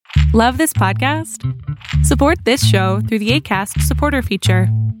Love this podcast? Support this show through the Acast supporter feature.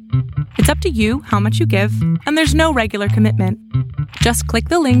 It's up to you how much you give, and there's no regular commitment. Just click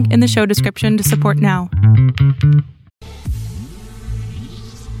the link in the show description to support now.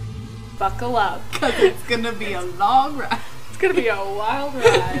 Buckle up, because it's gonna be a long ride. It's gonna be a wild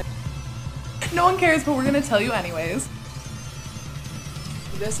ride. No one cares, but we're gonna tell you anyways.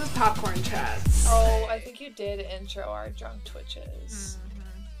 This is Popcorn Chats. Oh, I think you did intro our drunk twitches.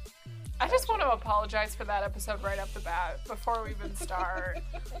 I just want to apologize for that episode right off the bat before we even start.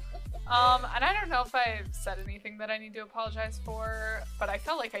 And I don't know if I said anything that I need to apologize for, but I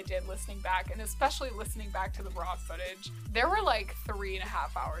felt like I did listening back, and especially listening back to the raw footage. There were like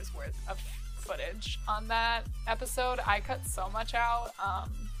 3.5 hours worth of footage on that episode. I cut so much out.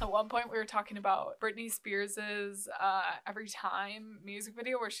 At one point we were talking about Britney Spears's Every Time music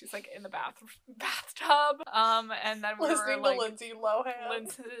video where she's like in the bathtub. And then we listening were like to Lindsay Lohan.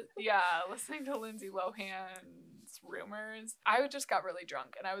 Listening to Lindsay Lohan's Rumors. I just got really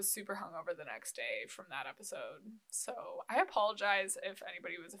drunk and I was super hungover the next day from that episode. So I apologize if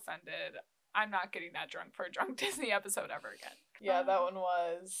anybody was offended. I'm not getting that drunk for a Drunk Disney episode ever again. Yeah, that one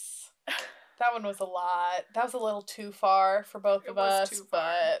was a lot. That was a little too far for both of us.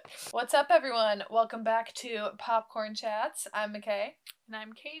 But what's up, everyone? Welcome back to Popcorn Chats. I'm McKay. And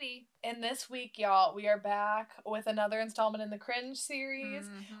I'm Katie. And this week, y'all, we are back with another installment in the Cringe series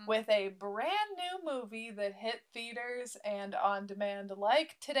with a brand new movie that hit theaters and on demand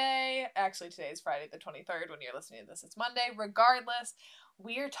alike today. Actually, today is Friday the 23rd. When you're listening to this, it's Monday. Regardless,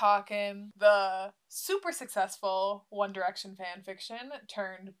 we are talking the super successful One Direction fanfiction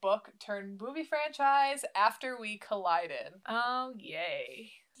turned book turned movie franchise After We Collided. Oh,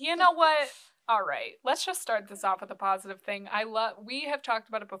 yay. You know what? All right, let's just start this off with a positive thing. We have talked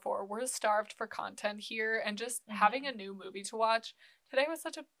about it before. We're starved for content here, and just having a new movie to watch. Today was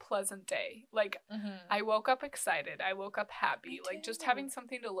such a pleasant day. Like, I woke up excited. I woke up happy. Like, just having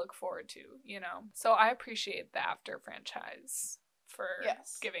something to look forward to, you know? So I appreciate the After franchise for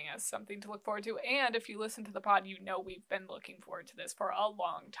giving us something to look forward to. And if you listen to the pod, you know we've been looking forward to this for a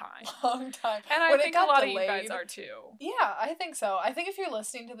long time. And I think a lot of you guys are too. Yeah, I think so. I think if you're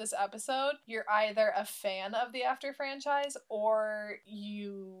listening to this episode, you're either a fan of the After franchise or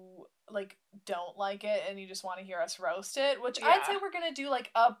you don't like it and you just want to hear us roast it, which I'd say we're gonna do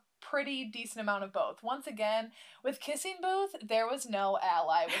like a pretty decent amount of both. Once again, with Kissing Booth, there was no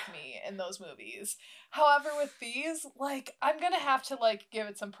ally with me in those movies. However, with these, I'm gonna have to, give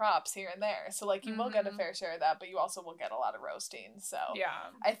it some props here and there. So, you will get a fair share of that, but you also will get a lot of roasting. So, yeah.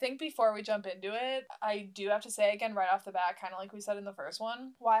 I think before we jump into it, I do have to say, again, right off the bat, kind of like we said in the first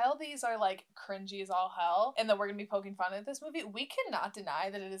one, while these are, cringy as all hell, and that we're gonna be poking fun at this movie, we cannot deny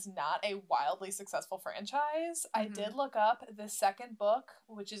that it is not a wildly successful franchise. I did look up the second book,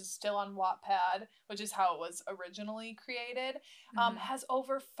 which is still on Wattpad, which is how it was originally created, has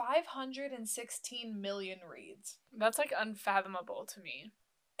over 516 million reads. That's unfathomable to me.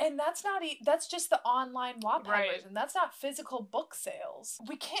 And that's not that's just the online Wattpad version. That's not physical book sales.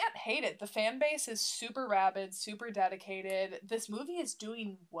 We can't hate it. The fan base is super rabid, super dedicated. This movie is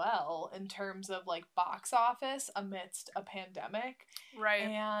doing well in terms of box office amidst a pandemic. Right.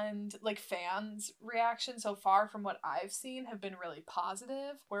 And fans' reactions so far from what I've seen have been really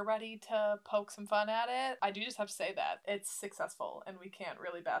positive. We're ready to poke some fun at it. I do just have to say that it's successful and we can't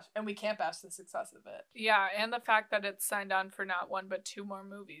bash the success of it. Yeah, and the fact that it's signed on for not one but two more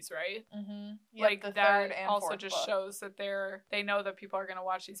movies. Right? Yep, the third and also fourth just book. Shows that they know that people are going to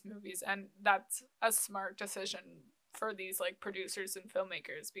watch these movies, and that's a smart decision for these producers and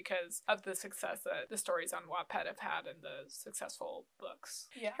filmmakers because of the success that the stories on Wattpad have had and the successful books.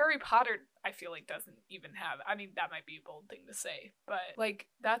 Yeah. Harry Potter, I feel doesn't even have, I mean, that might be a bold thing to say, but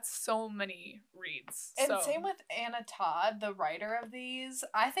that's so many reads. And same with Anna Todd, the writer of these.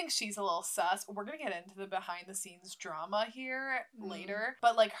 I think she's a little sus. We're gonna get into the behind the scenes drama here later,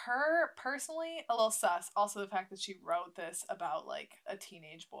 but her personally, a little sus. Also the fact that she wrote this about a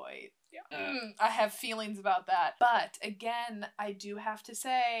teenage boy. Yeah. I have feelings about that. But again, I do have to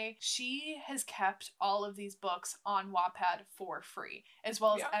say, she has kept all of these books on Wattpad for free, as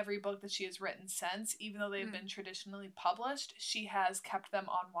well as every book that she has written since. Even though they've been traditionally published, she has kept them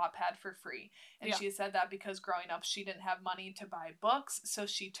on Wattpad for free. And she has said that because growing up, she didn't have money to buy books, so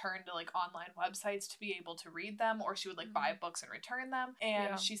she turned to online websites to be able to read them, or she would buy books and return them.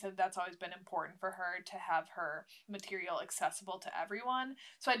 And she said that's always been important for her to have her material accessible to everyone.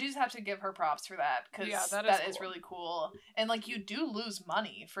 So I do just have to give her props for that, because that is really cool. And you do lose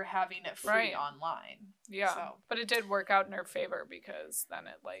money for having it free online. Yeah, so. But it did work out in her favor because then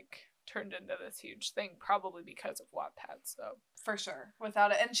it turned into this huge thing, probably because of Wattpad. So For sure,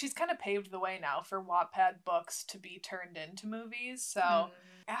 without it. And she's kind of paved the way now for Wattpad books to be turned into movies. So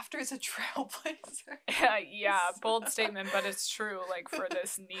After is a trailblazer. yeah, bold statement, but it's true. Like, for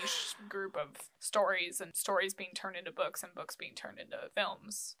this niche group of stories and stories being turned into books and books being turned into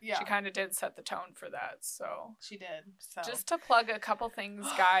films. Yeah. She kind of did set the tone for that. So She did. So just to plug a couple things,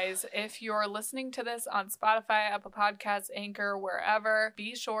 guys, if you're listening to this on Spotify, Apple Podcasts, Anchor, wherever,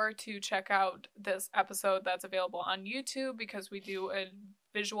 be sure to check out this episode that's available on YouTube, because we do a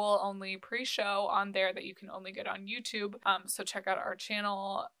visual only pre-show on there that you can only get on YouTube. So check out our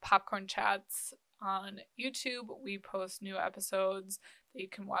channel, Popcorn Chats, on YouTube. We post new episodes that you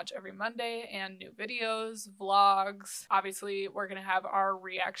can watch every Monday, and new videos, vlogs. Obviously, we're going to have our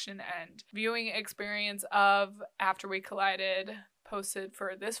reaction and viewing experience of After We Collided posted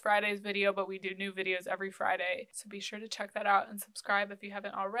for this Friday's video, but we do new videos every Friday. So be sure to check that out and subscribe if you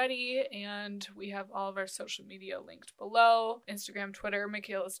haven't already. And we have all of our social media linked below. Instagram, Twitter,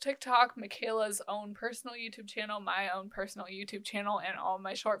 Michaela's TikTok, Michaela's own personal YouTube channel, my own personal YouTube channel, and all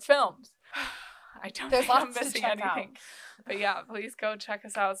my short films. I don't There's think I'm lots to missing check anything. out. But yeah, please go check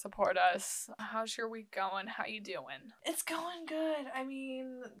us out, support us. How's your week going? How you doing? It's going good. I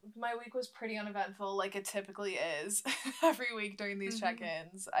mean, my week was pretty uneventful, like it typically is every week during these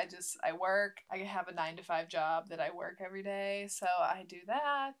check-ins. I work. I have a 9-to-5 job that I work every day, so I do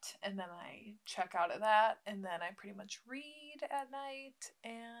that, and then I check out of that, and then I pretty much read at night,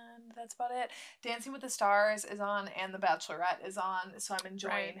 and that's about it. Dancing with the Stars is on, and The Bachelorette is on, so I'm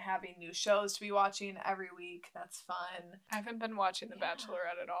enjoying having new shows to be watching every week. That's fun. I haven't been watching The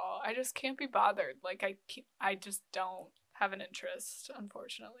Bachelorette at all. I just can't be bothered. Like, I just don't have an interest,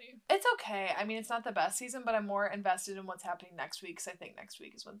 unfortunately. It's okay. I mean, it's not the best season, but I'm more invested in what's happening next week, because I think next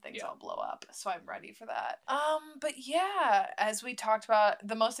week is when things all blow up. So I'm ready for that. But yeah, as we talked about,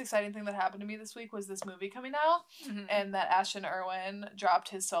 the most exciting thing that happened to me this week was this movie coming out, and that Ashton Irwin dropped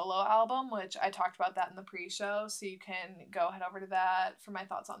his solo album, which I talked about that in the pre-show. So you can go head over to that for my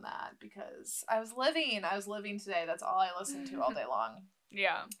thoughts on that, because I was living today. That's all I listened to all day long.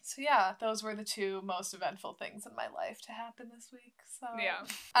 Yeah. So yeah, those were the two most eventful things in my life to happen this week. So Yeah.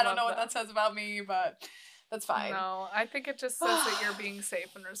 I don't know what that says about me, but that's fine. No, I think it just says that you're being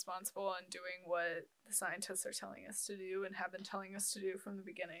safe and responsible and doing what the scientists are telling us to do and have been telling us to do from the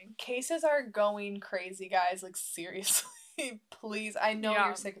beginning. Cases are going crazy, guys. Like, seriously. Please, I know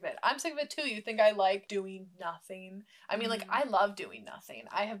you're sick of it. I'm sick of it too. You think I like doing nothing? I mean, like, I love doing nothing.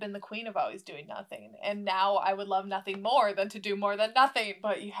 I have been the queen of always doing nothing, and now I would love nothing more than to do more than nothing.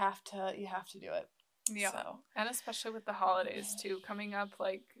 But you have to do it. Yeah. So. And especially with the holidays too coming up,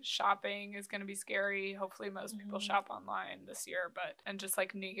 like, shopping is going to be scary. Hopefully most people shop online this year, and just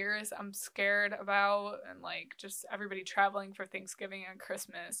like New Year's, I'm scared about, and like just everybody traveling for Thanksgiving and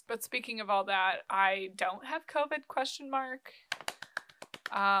Christmas. But speaking of all that, I don't have COVID ?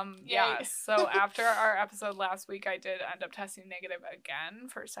 So after our episode last week, I did end up testing negative again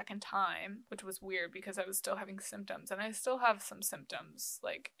for a second time, which was weird because I was still having symptoms, and I still have some symptoms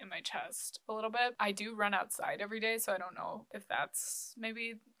like in my chest a little bit. I do run outside every day, so I don't know if that's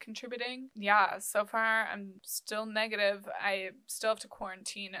maybe contributing. Yeah, so far I'm still negative. I still have to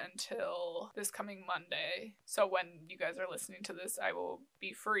quarantine until this coming Monday. So when you guys are listening to this, I will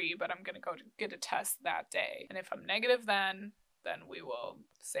be free, but I'm going to go to get a test that day. And if I'm negative then we will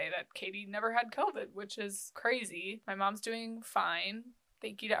say that Katie never had COVID, which is crazy. My mom's doing fine.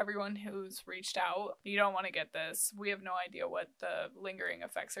 Thank you to everyone who's reached out. You don't want to get this. We have no idea what the lingering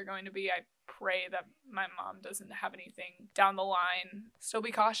effects are going to be. I pray that my mom doesn't have anything down the line. Still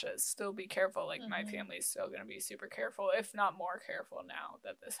be cautious. Still be careful. Like, my family's still going to be super careful, if not more careful now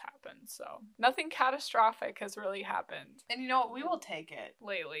that this happened. So nothing catastrophic has really happened. And you know what? We will take it.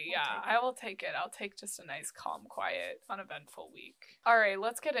 Lately, I will take it. I'll take just a nice, calm, quiet, uneventful week. All right,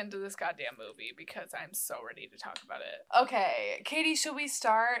 let's get into this goddamn movie because I'm so ready to talk about it. Okay, Katie, should we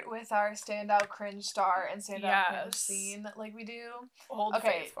start with our standout cringe star and standout cringe scene like we do? Old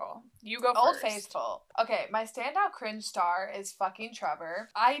Faithful. You go Old first. Faithful. Okay, my standout cringe star is fucking Trevor.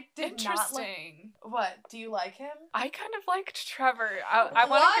 I did not like... What? Do you like him? I kind of liked Trevor. I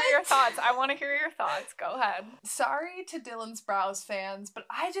want to hear your thoughts. Go ahead. Sorry to Dylan Sprouse fans, but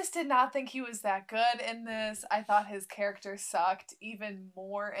I just did not think he was that good in this. I thought his character sucked even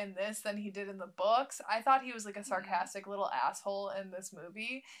more in this than he did in the books. I thought he was like a sarcastic little asshole in this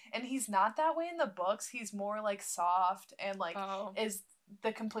movie, and he's not that way in the books. He's more like soft and like is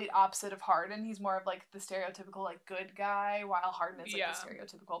the complete opposite of Hardin. He's more of like the stereotypical like good guy, while Hardin is like the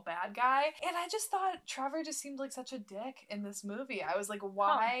stereotypical bad guy. And I just thought Trevor just seemed like such a dick in this movie. I was like,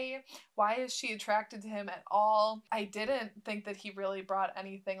 why is she attracted to him at all? I didn't think that he really brought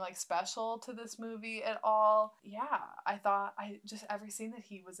anything like special to this movie at all. Yeah, I thought every scene that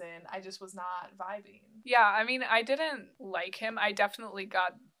he was in, I just was not vibing. Yeah, I mean, I didn't like him. I definitely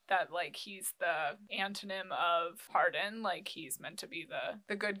got that, like, he's the antonym of Hardin. Like, he's meant to be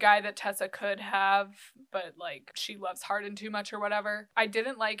the good guy that Tessa could have, but, like, she loves Hardin too much or whatever. I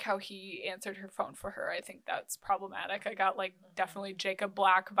didn't like how he answered her phone for her. I think that's problematic. I got, like, definitely Jacob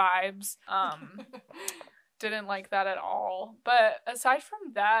Black vibes. Didn't like that at all. But aside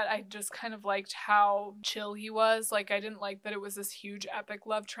from that, I just kind of liked how chill he was. Like, I didn't like that it was this huge epic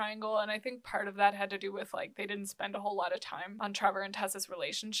love triangle, and I think part of that had to do with, like, they didn't spend a whole lot of time on Trevor and Tessa's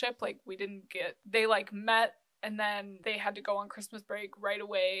relationship. Like, they, like, met, and then they had to go on Christmas break right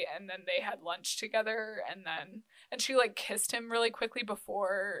away, and then they had lunch together, and she, like, kissed him really quickly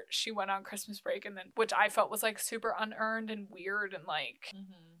before she went on Christmas break, and then, which I felt was, like, super unearned and weird, and, like,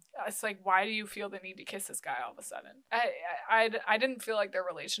 it's like, why do you feel the need to kiss this guy all of a sudden? I didn't feel like their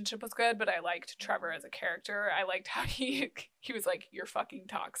relationship was good, but I liked Trevor as a character. I liked how he was like, you're fucking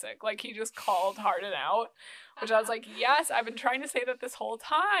toxic. Like, he just called Hardin out, which I was like, yes, I've been trying to say that this whole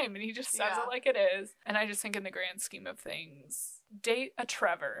time, and he just says it like it is. And I just think in the grand scheme of things, date a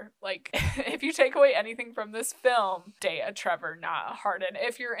Trevor. Like, if you take away anything from this film, date a Trevor, not a Hardin.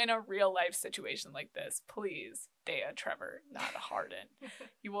 If you're in a real life situation like this, please date a Trevor, not a Hardin.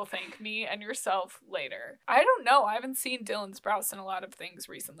 You will thank me and yourself later. I don't know. I haven't seen Dylan Sprouse in a lot of things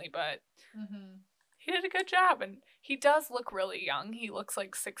recently, but he did a good job, and he does look really young. He looks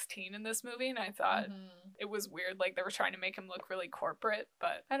like 16 in this movie, and I thought it was weird. Like, they were trying to make him look really corporate,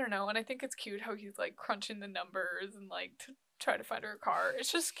 but I don't know. And I think it's cute how he's, like, crunching the numbers and, like, try to find her a car.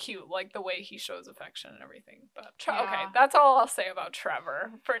 It's just cute, like, the way he shows affection and everything. But okay, that's all I'll say about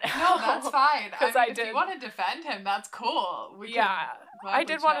Trevor for now. No, that's fine. Because if you want to defend him, that's cool. I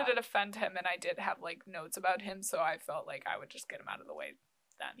did want to defend him, and I did have, like, notes about him, so I felt like I would just get him out of the way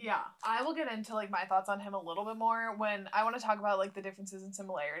then. Yeah, I will get into, like, my thoughts on him a little bit more when I want to talk about, like, the differences and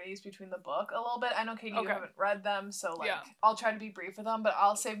similarities between the book a little bit. I know, Katie, you haven't read them, so, like, I'll try to be brief with them, but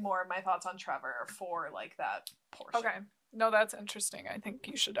I'll save more of my thoughts on Trevor for, like, that portion. Okay. No, that's interesting. I think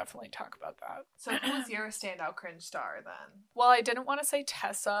you should definitely talk about that. So who's your standout cringe star then? Well, I didn't want to say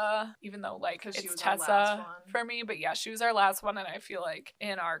Tessa, even though, like, it's Tessa for me. But yeah, she was our last one. And I feel like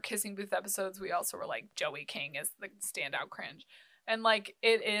in our Kissing Booth episodes, we also were like, Joey King is the standout cringe. And, like,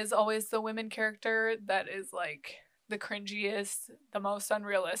 it is always the women character that is, like, the cringiest, the most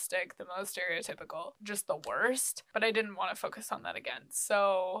unrealistic, the most stereotypical, just the worst. But I didn't want to focus on that again.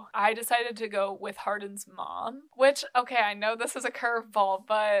 So I decided to go with Hardin's mom, which, okay, I know this is a curveball,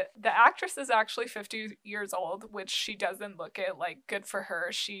 but the actress is actually 50 years old, which she doesn't look it. Like, good for her.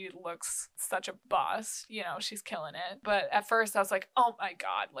 She looks such a boss. You know, she's killing it. But at first I was like, oh my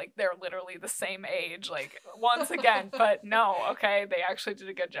God, like, they're literally the same age, like, once again. But no, okay, they actually did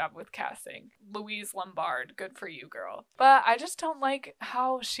a good job with casting. Louise Lombard, good for you, girl. But I just don't like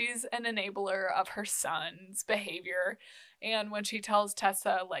how she's an enabler of her son's behavior. And when she tells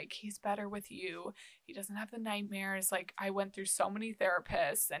Tessa, like, he's better with you, he doesn't have the nightmares, like, I went through so many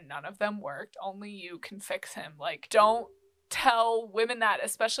therapists and none of them worked, only you can fix him. Like, don't tell women that,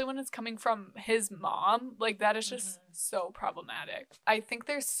 especially when it's coming from his mom. Like, that is just so problematic. I think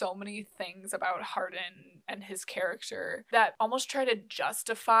there's so many things about Hardin and his character that almost try to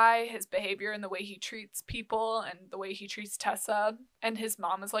justify his behavior and the way he treats people and the way he treats Tessa. And his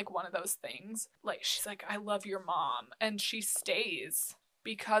mom is, like, one of those things. Like, she's like, I love your mom. And she stays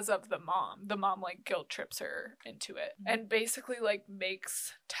because of the mom. The mom, like, guilt trips her into it. And basically, like,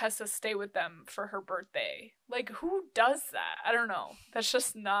 makes Tessa stay with them for her birthday. Like, who does that? I don't know. That's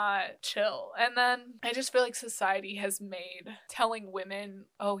just not chill. And then I just feel like society has made telling women,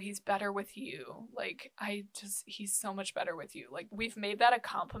 oh, he's better with you. Like, he's so much better with you. Like, we've made that a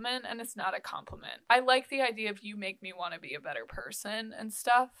compliment, and it's not a compliment. I like the idea of you make me want to be a better person and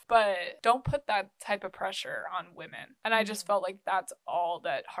stuff, but don't put that type of pressure on women. And I just felt like that's all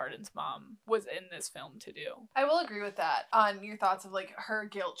that Hardin's mom was in this film to do. I will agree with that on your thoughts of, like, her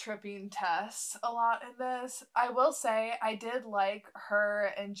guilt tripping Tess a lot in this. I will say I did like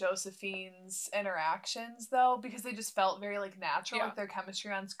her and Josephine's interactions though, because they just felt very like natural. Yeah. Like their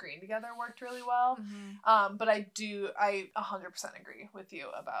chemistry on screen together worked really well. But I 100% agree with you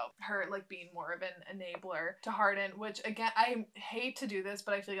about her like being more of an enabler to Hardin, which again, I hate to do this,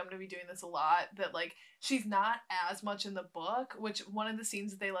 but I feel like I'm gonna be doing this a lot, that like she's not as much in the book, which one of the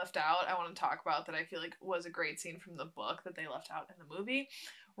scenes that they left out I want to talk about that I feel like was a great scene from the book that they left out in the movie,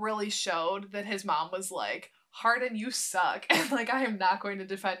 really showed that his mom was like, Hardin, you suck, and like I am not going to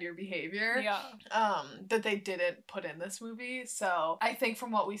defend your behavior. Yeah. That they didn't put in this movie. So I think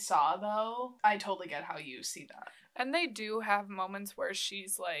from what we saw though, I totally get how you see that. And they do have moments where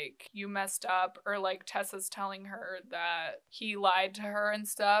she's like, you messed up, or like Tessa's telling her that he lied to her and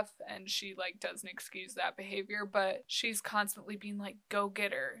stuff, and she like doesn't excuse that behavior, but she's constantly being like, go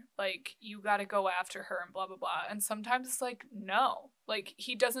get her, like you gotta go after her and blah blah blah. And sometimes it's like, no, like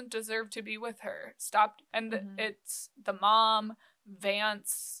he doesn't deserve to be with her, stop. And it's the mom,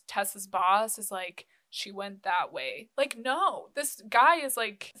 Vance, Tessa's boss, is like, she went that way. Like, no, this guy is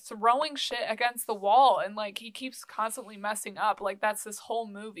like throwing shit against the wall, and like he keeps constantly messing up. Like, that's this whole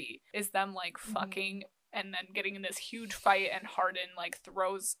movie, is them like fucking and then getting in this huge fight, and Hardin like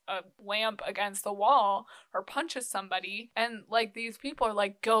throws a lamp against the wall or punches somebody, and like these people are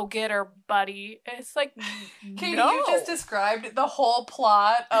like, go get her, buddy. And it's like, Katie, no. you just described the whole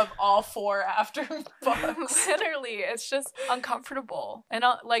plot of all 4 after books. Literally, it's just uncomfortable. And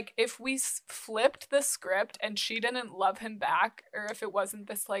like, if we flipped the script and she didn't love him back, or if it wasn't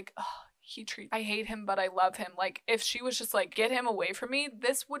this like, I hate him, but I love him. Like, if she was just like, get him away from me,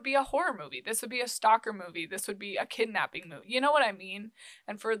 this would be a horror movie. This would be a stalker movie. This would be a kidnapping movie. You know what I mean?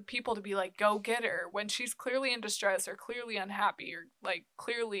 And for people to be like, go get her, when she's clearly in distress or clearly unhappy or like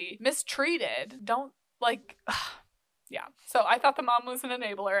clearly mistreated, don't like, yeah. So I thought the mom was an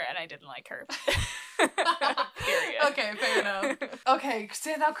enabler, and I didn't like her. Period. Okay, fair enough. Okay,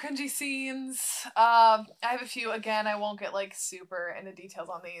 standout cringy scenes. I have a few. Again, I won't get like super into details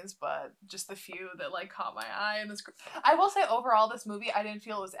on these, but just the few that like caught my eye in this. I will say overall, this movie I didn't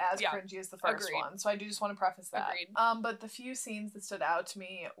feel it was as cringy as the first Agreed. one, so I do just want to preface that. Agreed. But the few scenes that stood out to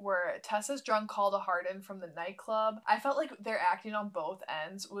me were Tessa's drunk call to Hardin from the nightclub. I felt like their acting on both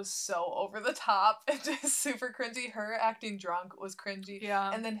ends was so over the top and just super cringy. Her acting drunk was cringy.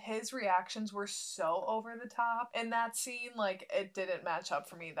 Yeah. And then his reactions were so over the top in that scene. Like, it didn't match up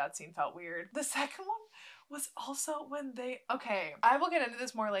for me. That scene felt weird. The second one was also when they, okay, I will get into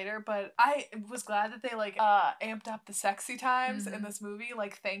this more later, but I was glad that they like amped up the sexy times in this movie.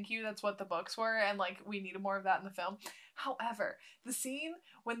 Like, thank you, that's what the books were, and like we needed more of that in the film. However, the scene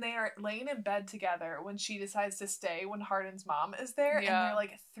when they are laying in bed together, when she decides to stay, when Hardin's mom is there, and they're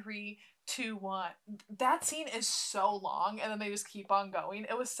like 3, 2, 1. That scene is so long, and then they just keep on going.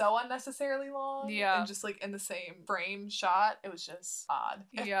 It was so unnecessarily long. Yeah. And just like in the same frame shot. It was just odd.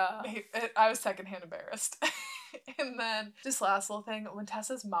 Yeah. I was secondhand embarrassed. And then just last little thing, when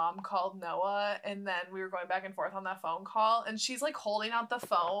Tessa's mom called Noah, and then we were going back and forth on that phone call, and she's like holding out the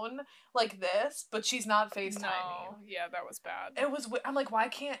phone like this, but she's not FaceTiming. No. Yeah, that was bad. It was, I'm like, why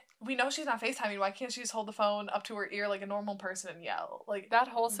can't, we know she's not FaceTiming, why can't she just hold the phone up to her ear like a normal person and yell? Like, that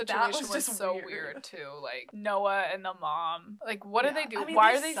whole situation was just so weird too. Like, Noah and the mom. Like, what do they do? I mean,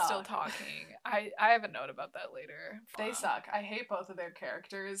 Why they are they suck. still talking? I have a note about that later. They suck. I hate both of their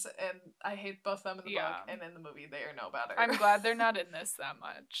characters, and I hate both of them in the book, and in the movie they are no better. I'm glad they're not in this that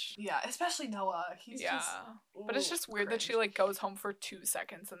much. Yeah, especially Noah. He's just... But it's just weird that she like goes home for 2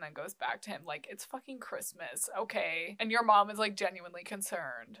 seconds and then goes back to him. Like, it's fucking Christmas, okay? And your mom is like genuinely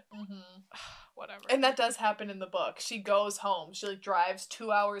concerned. Whatever. And that does happen in the book. She goes home. She like drives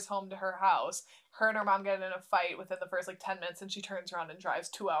 2 hours home to her house. Her and her mom get in a fight within the first like 10 minutes, and she turns around and drives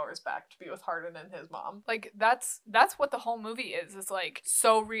 2 hours back to be with Hardin and his mom. Like, that's what the whole movie is. It's like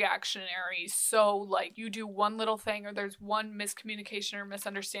so reactionary, so like you do one little thing or there's one miscommunication or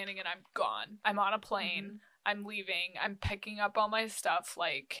misunderstanding and I'm gone. I'm on a plane. I'm leaving. I'm picking up all my stuff.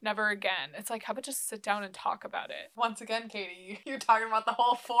 Like, never again. It's like, how about just sit down and talk about it? Once again, Katie, you're talking about the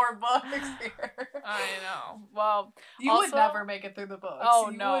whole 4 books here. I know. Well, you would never make it through the books. Oh,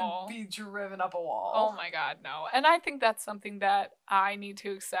 you no. would be driven up a wall. Oh my God, no. And I think that's something that I need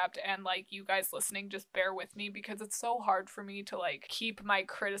to accept, and like you guys listening, just bear with me because it's so hard for me to like keep my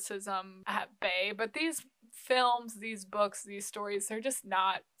criticism at bay. But these films, these books, these stories, they're just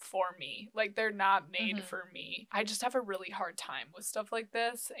not for me. Like, they're not made for me. I just have a really hard time with stuff like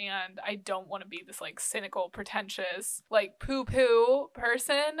this, and I don't want to be this like cynical, pretentious, like poo-poo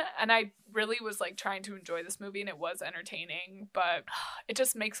person, and I really was like trying to enjoy this movie and it was entertaining, but it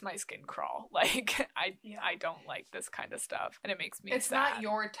just makes my skin crawl. Like I don't like this kind of stuff and it makes me It's sad. not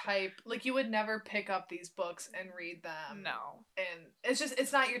your type. Like, you would never pick up these books and read them. No. And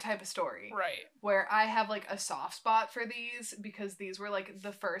it's not your type of story. Right. Where I have like a soft spot for these because these were like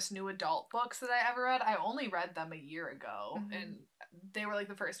the first new adult books that I ever read. I only read them a year ago, and they were like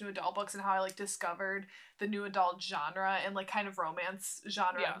the first new adult books, and how I like discovered the new adult genre and like kind of romance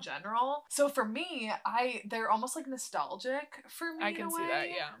genre in general. So for me, they're almost like nostalgic for me. I can see that,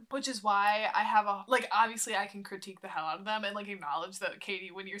 yeah. Which is why I have a like, obviously I can critique the hell out of them and like acknowledge that,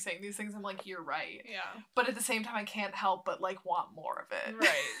 Katie, when you're saying these things, I'm like, you're right. Yeah. But at the same time, I can't help but like want more of it. Right.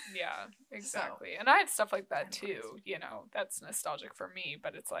 Yeah. Exactly. And I had stuff like that too. You know, that's nostalgic for me,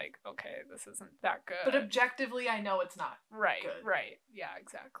 but it's like, okay, this isn't that good. But objectively, I know it's not. Right. Good. Right. Yeah.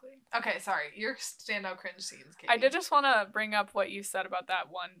 Exactly. Okay, sorry. Your standout cringe scenes, Katie. I did just want to bring up what you said about that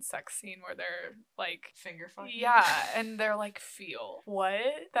one sex scene where they're like finger fucking. Yeah, and they're like, feel what?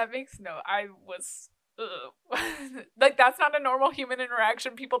 That makes no. I was. Like, that's not a normal human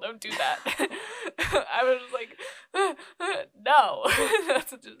interaction. People don't do that. I was like, no.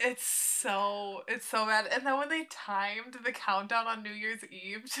 That's just... It's so bad. And then when they timed the countdown on New Year's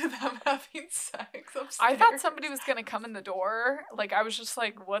Eve to them having sex upstairs, I thought somebody was gonna come in the door. Like, I was just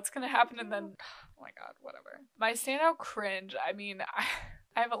like, what's gonna happen? And then, oh my god, whatever. My standout cringe, I mean, I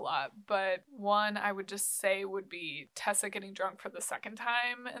have a lot, but one I would just say would be Tessa getting drunk for the second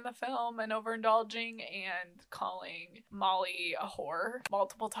time in the film and overindulging and calling Molly a whore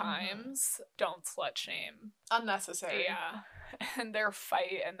multiple times. Don't slut shame. Unnecessary. Yeah. And their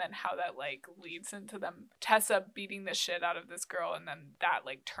fight, and then how that like leads into them, Tessa beating the shit out of this girl, and then that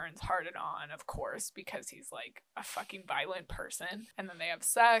like turns Hardin on, of course, because he's like a fucking violent person, and then they have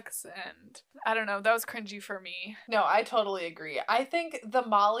sex, and I don't know, that was cringy for me. No, I totally agree. I think the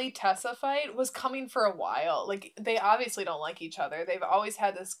Molly Tessa fight was coming for a while. Like, they obviously don't like each other. They've always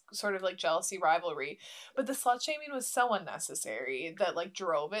had this sort of like jealousy rivalry, but the slut shaming was so unnecessary that like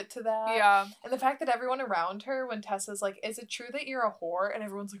drove it to that. Yeah. And the fact that everyone around her, when Tessa's like, is it true that you're a whore? And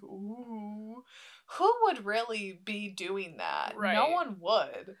everyone's like, ooh. Who would really be doing that? Right. No one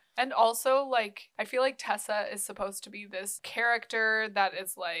would. And also, like, I feel like Tessa is supposed to be this character that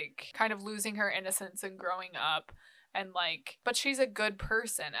is, like, kind of losing her innocence and growing up. And, like, but she's a good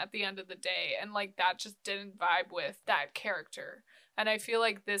person at the end of the day. And, like, that just didn't vibe with that character. And I feel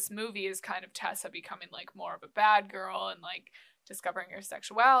like this movie is kind of Tessa becoming, like, more of a bad girl and, like, discovering her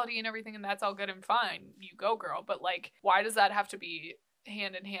sexuality and everything. And that's all good and fine. You go, girl. But, like, why does that have to be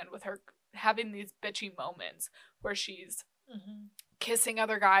hand in hand with her having these bitchy moments where she's kissing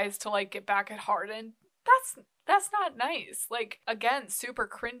other guys to like get back at Hardin? That's not nice. Like, again, super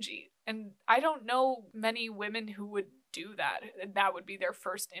cringy. And I don't know many women who would do that. That would be their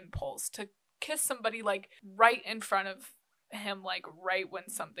first impulse, to kiss somebody like right in front of him, like right when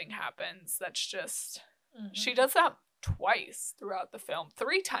something happens. That's just she does that twice throughout the film,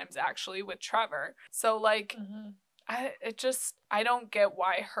 3 times actually with Trevor. So like I don't get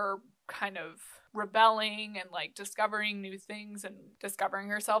why her kind of rebelling and like discovering new things and discovering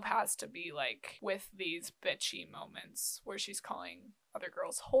herself has to be like with these bitchy moments where she's calling other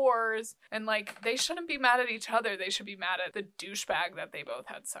girls whores, and like they shouldn't be mad at each other. They should be mad at the douchebag that they both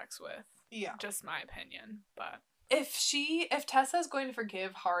had sex with. Yeah. Just my opinion. But if Tessa is going to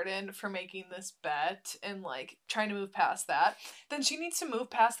forgive Hardin for making this bet and like trying to move past that, then she needs to move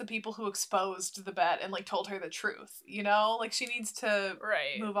past the people who exposed the bet and like told her the truth, you know? Like, she needs to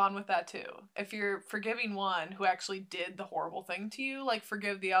move on with that too. If you're forgiving one who actually did the horrible thing to you, like,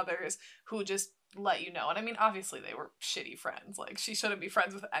 forgive the others who just let you know. And I mean, obviously they were shitty friends. Like, she shouldn't be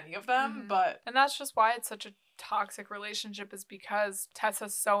friends with any of them, but... And that's just why it's such a toxic relationship, is because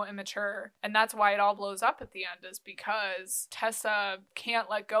Tessa's so immature. And that's why it all blows up at the end, is because Tessa can't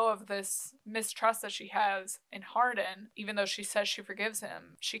let go of this mistrust that she has in Hardin. Even though she says she forgives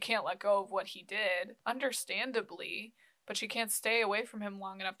him, she can't let go of what he did, understandably. But she can't stay away from him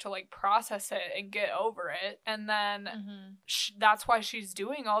long enough to like process it and get over it. And then that's why she's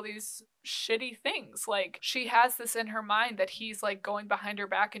doing all these shitty things. Like, she has this in her mind that he's like going behind her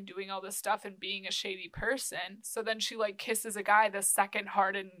back and doing all this stuff and being a shady person. So then she like kisses a guy the second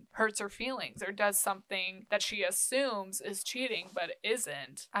Hardin hurts her feelings or does something that she assumes is cheating but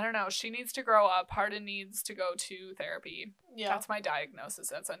isn't. I don't know. She needs to grow up. Hardin needs to go to therapy. Yeah. That's my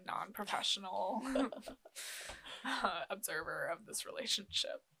diagnosis as a non-professional observer of this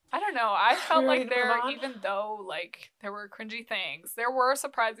relationship. I don't know. I felt Ready like to move there, on? even though like there were cringy things, there were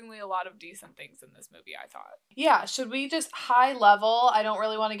surprisingly a lot of decent things in this movie, I thought. Yeah, should we just high level? I don't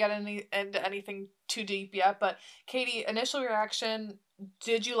really want to get into anything too deep yet, but Katie, initial reaction,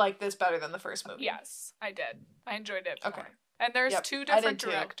 did you like this better than the first movie? Yes, I did. I enjoyed it Okay. more. And there's Yep, two I different did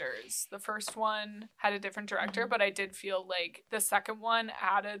too. directors. The first one had a different director, Mhm. but I did feel like the second one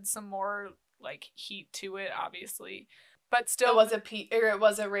added some more like heat to it, obviously. But still, It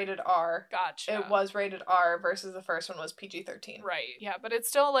was a rated R. gotcha. It was rated R versus the first one was PG-13. Right. Yeah, but it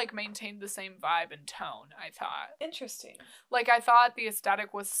still like maintained the same vibe and tone, I thought. Interesting. Like I thought the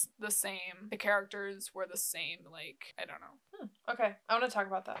aesthetic was the same. The characters were the same. Like, I don't know. Okay, I want to talk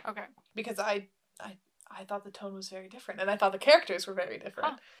about that Okay. because I thought the tone was very different, and I thought the characters were very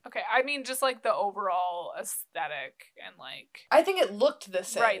different. Okay. I mean just like the overall aesthetic and like I think it looked the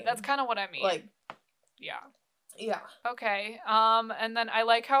same. right, that's kind of what I mean. like, yeah. yeah. Okay. And then I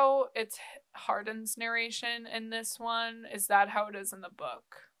like how it's Hardin's narration in this one. Is that how it is in the book?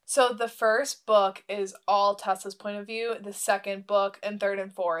 So the first book is all Tessa's point of view. The second book and third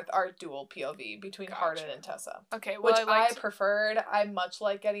and fourth are dual POV between Hardin Gotcha. and Tessa. Okay, well, Which I liked- preferred. I much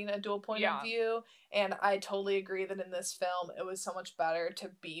like getting a dual point Yeah. of view. And I totally agree that in this film, it was so much better to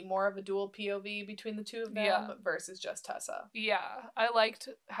be more of a dual POV between the two of them Yeah. versus just Tessa. Yeah, I liked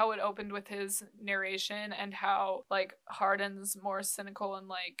how it opened with his narration and how like Hardin's more cynical and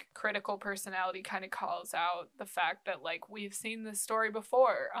like critical personality kind of calls out the fact that like we've seen this story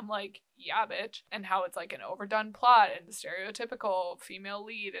before. I'm like, yeah, bitch. And how it's like an overdone plot and the stereotypical female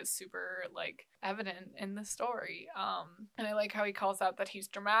lead is super like evident in the story. And I like how he calls out that he's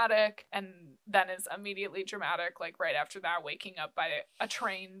dramatic and then is immediately dramatic like right after that, waking up by a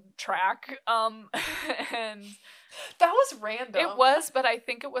train track. And That was random. it was, but I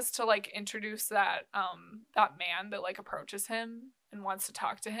think it was to like introduce that that man that like approaches him and wants to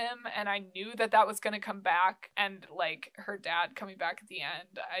talk to him, and I knew that that was going to come back, and like her dad coming back at the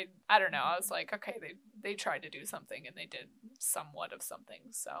end. I don't know. I was like, okay, they tried to do something and they did somewhat of something.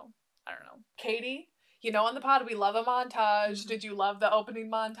 So, I don't know. Katie, you know on the pod we love a montage. Did you love the opening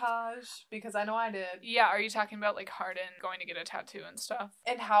montage? Because I know I did. Yeah, are you talking about like Hardin going to get a tattoo and stuff?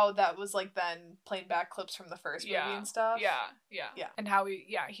 And how that was like then playing back clips from the first movie Yeah. and stuff. Yeah. Yeah. And how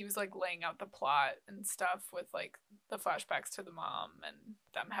he was like laying out the plot and stuff with like the flashbacks to the mom and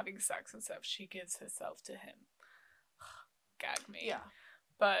them having sex and stuff. She gives herself to him. Gag me. Yeah.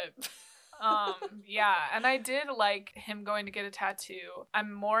 But yeah, and I did like him going to get a tattoo.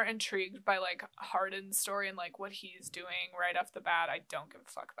 I'm more intrigued by like Hardin's story and like what he's doing right off the bat. I don't give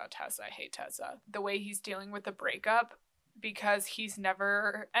a fuck about Tessa. I hate Tessa. The way he's dealing with the breakup, because he's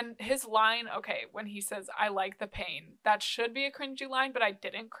never, and his line, okay, when he says I like the pain, that should be a cringy line, but I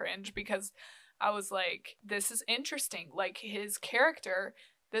didn't cringe because I was like, this is interesting. Like his character,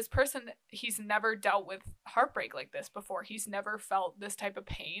 this person, he's never dealt with heartbreak like this before. He's never felt this type of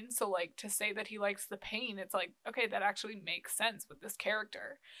pain. So like to say that he likes the pain, it's like, okay, that actually makes sense with this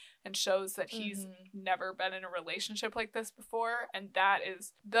character and shows that he's never been in a relationship like this before. And that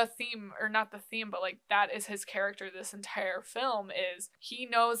is the theme, or not the theme, but like that is his character this entire film. Is he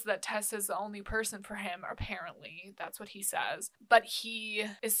knows that Tess is the only person for him, apparently. That's what he says. But he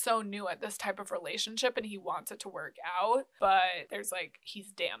is so new at this type of relationship and he wants it to work out. But there's like,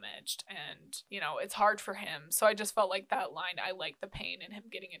 he's damaged and, you know, it's hard for him. So I just felt like that line, I like the pain in him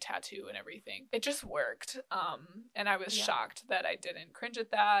getting a tattoo and everything. It just worked. And I was shocked that I didn't cringe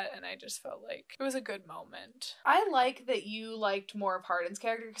at that. And I just felt like it was a good moment. I like that you liked more of Hardin's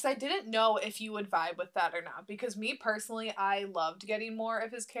character because I didn't know if you would vibe with that or not. Because me personally, I loved getting more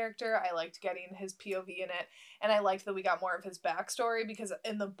of his character. I liked getting his POV in it. And I liked that we got more of his backstory because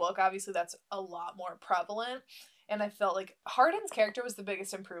in the book, obviously, that's a lot more prevalent. And I felt like Hardin's character was the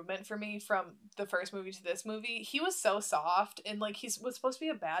biggest improvement for me from the first movie to this movie. He was so soft and like he was supposed to be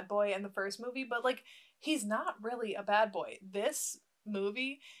a bad boy in the first movie, but like he's not really a bad boy. This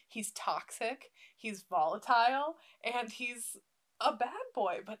movie, he's toxic, he's volatile, and he's a bad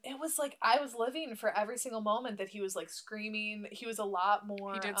boy. But it was like I was living for every single moment that he was like screaming. He was a lot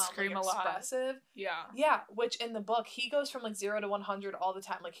more He did scream like, a lot. expressive. Yeah. Which in the book he goes from like 0 to 100 all the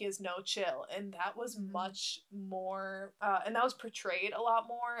time. Like he has no chill, and that was much more and that was portrayed a lot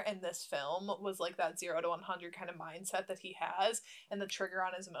more in this film, was like that 0 to 100 kind of mindset that he has and the trigger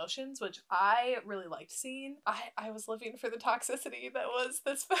on his emotions, which I really liked seeing. I was living for the toxicity that was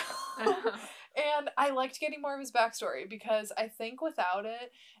this film. And I liked getting more of his backstory because I think without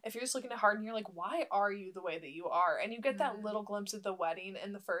it, if you're just looking at Hardin, you're like, why are you the way that you are? And you get that little glimpse of the wedding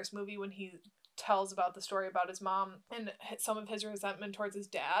in the first movie when he tells about the story about his mom and some of his resentment towards his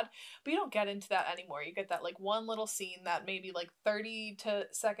dad, but you don't get into that anymore. You get that like one little scene that maybe like 30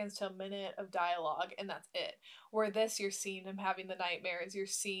 seconds to a minute of dialogue, and that's it. Where this, you're seeing him having the nightmares, you're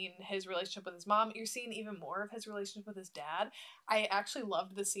seeing his relationship with his mom, you're seeing even more of his relationship with his dad. I actually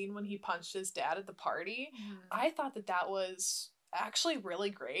loved the scene when he punched his dad at the party. I thought that was actually really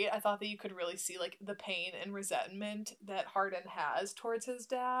great. I thought that you could really see like the pain and resentment that Hardin has towards his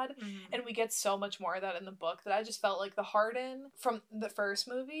dad, and we get so much more of that in the book that I just felt like the Hardin from the first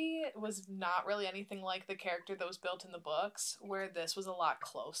movie was not really anything like the character that was built in the books, where this was a lot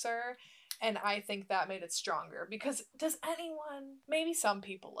closer. And I think that made it stronger, because maybe some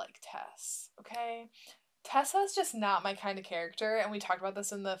people like Tess, okay? Tessa's just not my kind of character, and we talked about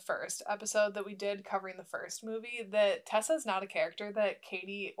this in the first episode that we did covering the first movie, that Tessa's not a character that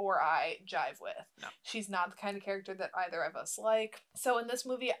Katie or I jive with. No. She's not the kind of character that either of us like. So in this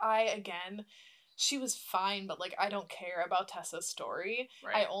movie, she was fine, but like I don't care about Tessa's story.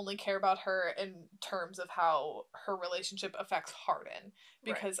 Right. I only care about her in terms of how her relationship affects Hardin,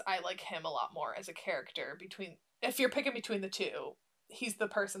 because I like him a lot more as a character. If you're picking between the two, he's the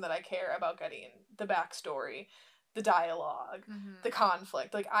person that I care about getting the backstory, the dialogue, the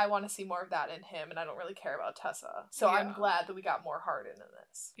conflict. Like, I want to see more of that in him, and I don't really care about Tessa. So I'm glad that we got more Hardin in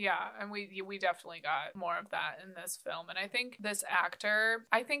this. Yeah, and we definitely got more of that in this film. And I think this actor,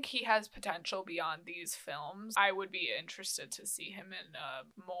 I think he has potential beyond these films. I would be interested to see him in a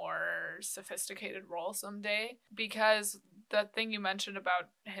more sophisticated role someday, because the thing you mentioned about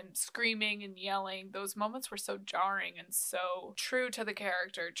him screaming and yelling, those moments were so jarring and so true to the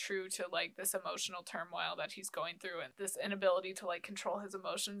character, true to like this emotional turmoil that he's going through, and this inability to like control his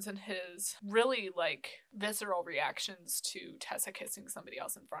emotions and his really like visceral reactions to Tessa kissing somebody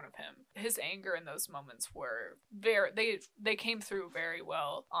else in front of him. His anger in those moments were they came through very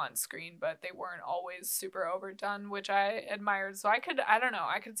well on screen, but they weren't always super overdone, which I admired. So I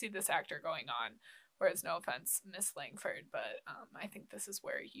could see this actor going on. Whereas, no offense, Miss Langford, but I think this is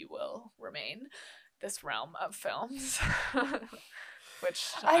where you will remain, this realm of films. Which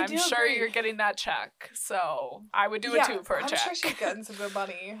I'm sure you're getting that check. So I would do it too for a check. I'm sure she's getting some good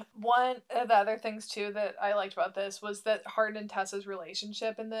money. One of the other things too that I liked about this was that Hardin and Tessa's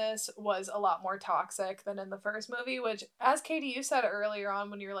relationship in this was a lot more toxic than in the first movie, which, as Katie, you said earlier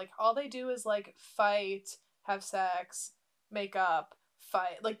on when you were like, all they do is like fight, have sex, make up,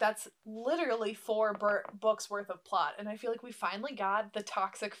 fight. Like, that's literally 4 books worth of plot, and I feel like we finally got the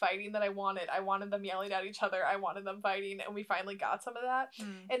toxic fighting that I wanted. I wanted them yelling at each other, I wanted them fighting, and we finally got some of that.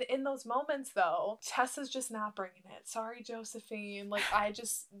 And in those moments though, Tessa's just not bringing it. Sorry, Josephine. Like,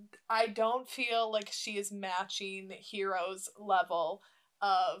 I don't feel like she is matching Hero's level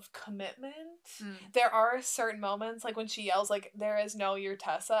of commitment. There are certain moments, like when she yells like, "There is no your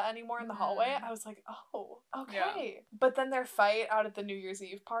Tessa" anymore in the hallway, I was like, oh, okay. Yeah. But then their fight out at the New Year's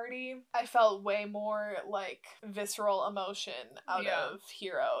Eve party, I felt way more like visceral emotion out of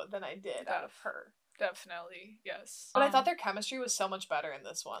Hero than I did out of her. Definitely, yes. But I thought their chemistry was so much better in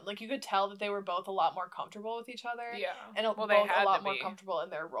this one. Like, you could tell that they were both a lot more comfortable with each other. Yeah. And both a lot more comfortable in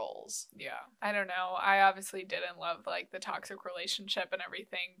their roles. Yeah. I don't know. I obviously didn't love, like, the toxic relationship and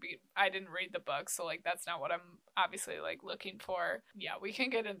everything. I didn't read the book, so, like, that's not what I'm obviously, like, looking for. Yeah, we can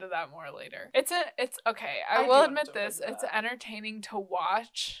get into that more later. It's okay. I will admit this. It's entertaining to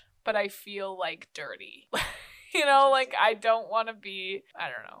watch, but I feel, like, dirty. You know, like, I don't want to be, I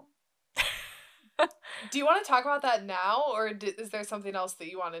don't know. Do you want to talk about that now, or is there something else that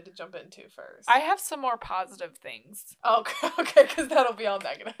you wanted to jump into first? I have some more positive things. Okay, because that'll be all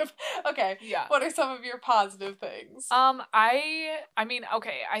negative. Okay. Yeah. What are some of your positive things? I mean,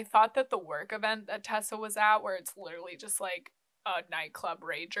 okay, I thought that the work event that Tessa was at, where it's literally just like a nightclub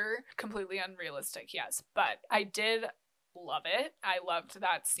rager, completely unrealistic, yes, but I did love it. I loved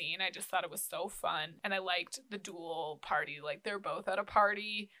that scene. I just thought it was so fun, and I liked the dual party. Like, they're both at a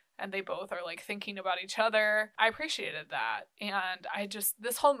party, and they both are, like, thinking about each other. I appreciated that. And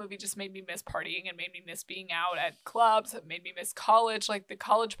this whole movie just made me miss partying and made me miss being out at clubs. It made me miss college. Like, the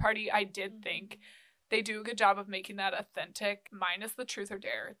college party, I did think they do a good job of making that authentic, minus the truth or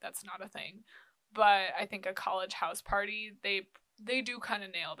dare. That's not a thing. But I think a college house party, they do kind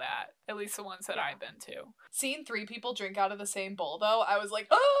of nail that. At least the ones that I've been to. Seeing 3 people drink out of the same bowl, though, I was like,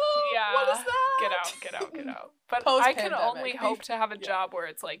 oh, yeah, what is that? Get out. But I can Post-pandemic. only hope to have a Yeah. job where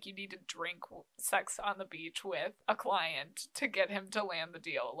it's like you need to drink sex on the beach with a client to get him to land the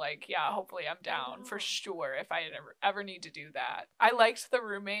deal. Like, yeah, hopefully I'm down for sure if I ever need to do that. I liked the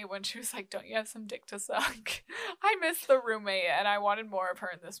roommate when she was like, don't you have some dick to suck? I missed the roommate and I wanted more of her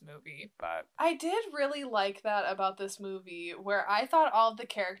in this movie, but I did really like that about this movie, where I thought all of the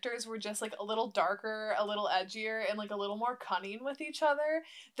characters were just like a little darker, a little edgier, and like a little more cunning with each other,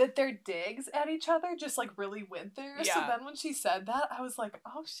 that their digs at each other just like really went there. So Yeah. then when she said that, I was like,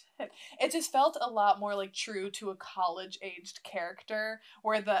 oh shit. It just felt a lot more like true to a college aged character,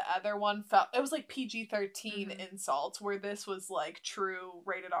 where the other one felt, it was like PG-13 insults, where this was like true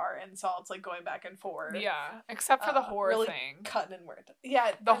rated R insults, like going back and forth. yeah, except for the whore really thing. Cutting and word.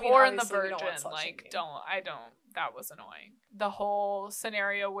 Yeah, The I mean, whore and the obviously we don't virgin, want slut like, shaming. that was annoying. The whole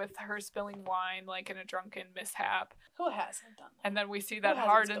scenario with her spilling wine, like, in a drunken mishap. Who hasn't done that? And then we see that hasn't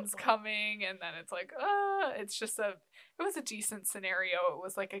Hardin's spilled wine? coming, and then it's like, it's just it was a decent scenario. It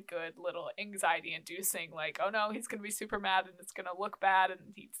was like a good little anxiety inducing, like, oh no, he's gonna be super mad and it's gonna look bad and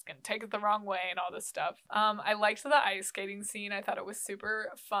he's gonna take it the wrong way and all this stuff. I liked the ice skating scene. I thought it was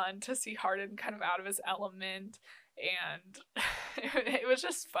super fun to see Hardin kind of out of his element. And it was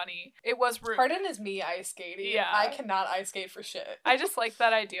just funny. It was rude. Hardin is me ice skating. Yeah. I cannot ice skate for shit. I just like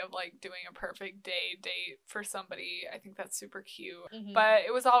that idea of like doing a perfect date for somebody. I think that's super cute. Mhm. But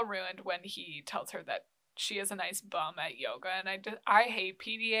it was all ruined when he tells her that she is a nice bum at yoga, and I hate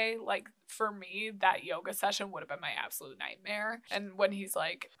PDA. Like, for me, that yoga session would have been my absolute nightmare. And when he's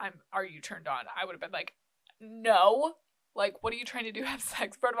like, are you turned on? I would have been like, no. Like, what are you trying to do? Have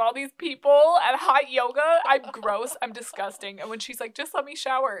sex in front of all these people at hot yoga? I'm gross. I'm disgusting. And when she's like, just let me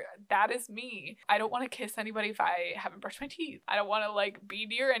shower, that is me. I don't want to kiss anybody if I haven't brushed my teeth. I don't want to, like, be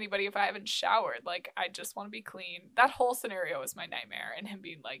near anybody if I haven't showered. Like, I just want to be clean. That whole scenario was my nightmare. And him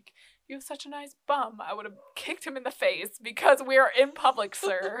being like, you have such a nice bum. I would have kicked him in the face because we are in public,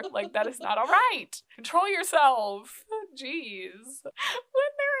 sir. Like, that is not all right. Control yourself. Jeez.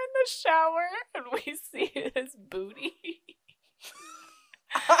 When they're in the shower and we see his booty.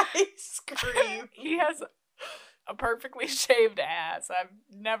 I scream. He has a perfectly shaved ass. I've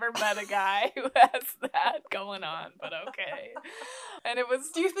never met a guy who has that going on, but okay. And it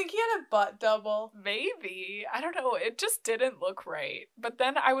was... Do you think he had a butt double? Maybe. I don't know. It just didn't look right. But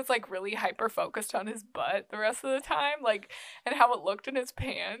then I was like really hyper focused on his butt the rest of the time, like, and how it looked in his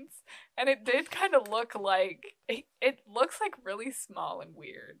pants. And it did kind of look like, it looks like really small and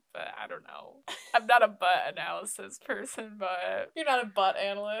weird, but I don't know. I'm not a butt analysis person, but You're not a butt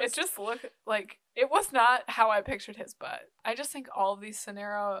analyst. it just looked like, it was not how I pictured his butt. I just think all of these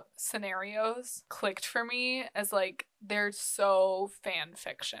scenarios clicked for me as like, they're so fan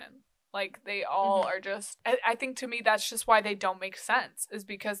fiction. Like, they all are just... I think, to me, that's just why they don't make sense, is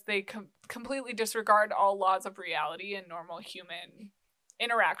because they completely disregard all laws of reality and normal human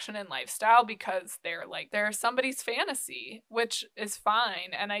interaction and lifestyle, because they're somebody's fantasy, which is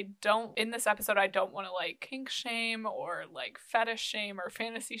fine. And in this episode, I don't want to, like, kink shame or, like, fetish shame or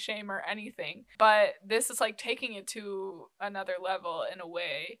fantasy shame or anything. But this is, like, taking it to another level in a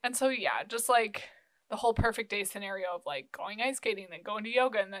way. And so, yeah, just, like... the whole perfect day scenario of like going ice skating, then going to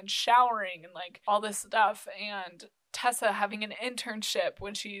yoga, and then showering and like all this stuff. And Tessa having an internship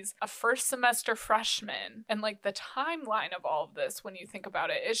when she's a first semester freshman, and like the timeline of all of this, when you think about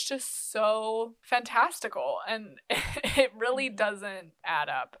it, it's just so fantastical, and it really doesn't add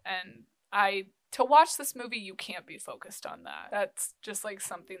up. And to watch this movie, you can't be focused on that. That's just like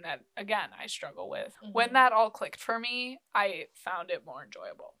something that, again, I struggle with. When that all clicked for me, I found it more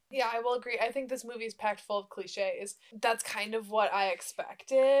enjoyable. Yeah, I will agree. I think this movie is packed full of cliches. That's kind of what I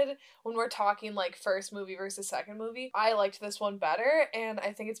expected when we're talking like first movie versus second movie. I liked this one better, and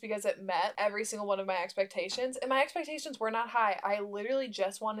I think it's because it met every single one of my expectations, and my expectations were not high. I literally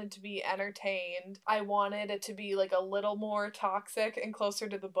just wanted to be entertained. I wanted it to be like a little more toxic and closer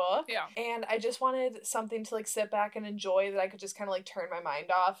to the book. Yeah. And I just wanted something to like sit back and enjoy, that I could just kind of like turn my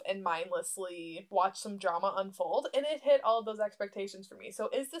mind off and mindlessly watch some drama unfold, and it hit all of those expectations for me. So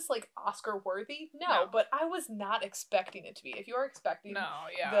is this like Oscar worthy? No, but I was not expecting it to be. If you are expecting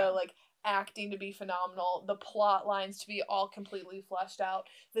the like acting to be phenomenal, the plot lines to be all completely fleshed out,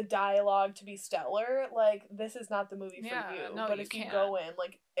 the dialogue to be stellar, like, this is not the movie for you. No, but you if you can't. go in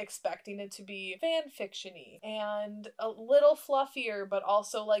like expecting it to be fan fiction-y and a little fluffier, but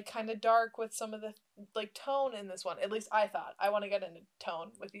also like kind of dark with some of the like tone in this one, at least I thought, I want to get into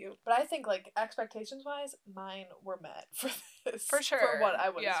tone with you, but I think like expectations wise, mine were met for this. For sure. For what I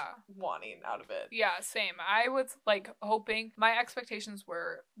was wanting out of it. Yeah, same. I was like hoping, my expectations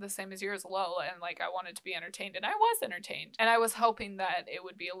were the same as yours, low, and like I wanted to be entertained, and I was entertained. And I was hoping that it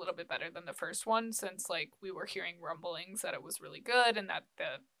would be a little bit better than the first one, since like we were hearing rumblings that it was really good and that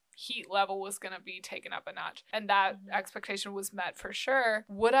the heat level was going to be taken up a notch, and that expectation was met for sure.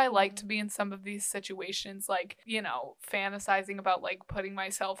 Would I like to be in some of these situations, like, you know, fantasizing about like putting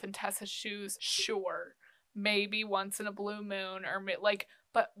myself in Tessa's shoes? Sure, maybe once in a blue moon, or like,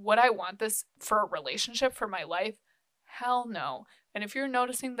 but would I want this for a relationship, for my life? Hell no. And if you're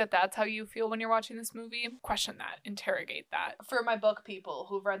noticing that that's how you feel when you're watching this movie, question that, interrogate that. For my book people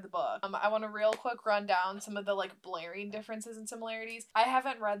who've read the book, I want to real quick run down some of the like blaring differences and similarities. I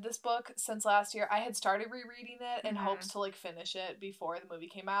haven't read this book since last year. I had started rereading it in hopes to like finish it before the movie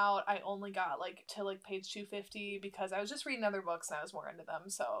came out. I only got like to like page 250 because I was just reading other books and I was more into them,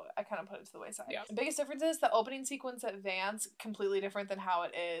 so I kind of put it to the wayside. Yeah. The biggest difference is the opening sequence at Vance, completely different than how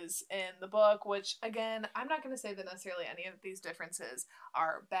it is in the book, which again, I'm not going to say that necessarily any of these differences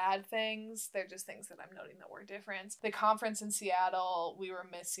are bad things. They're just things that I'm noting that were different. The conference in Seattle, we were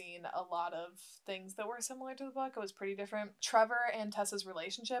missing a lot of things that were similar to the book. It was pretty different. Trevor and Tessa's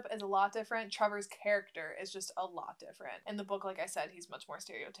relationship is a lot different. Trevor's character is just a lot different. In the book, like I said, he's much more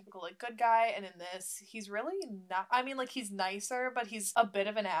stereotypical like good guy, and in this, he's really not. I mean, like, he's nicer, but he's a bit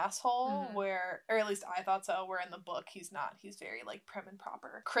of an asshole, where, or at least I thought so, where in the book he's not. He's very like prim and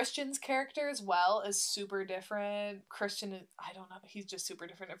proper. Christian's character as well is super different. Christian is, I don't know, he's just super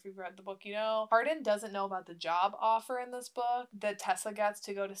different if you've read the book, you know. Hardin doesn't know about the job offer in this book that Tessa gets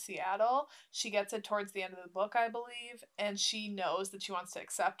to go to Seattle. She gets it towards the end of the book, I believe, and she knows that she wants to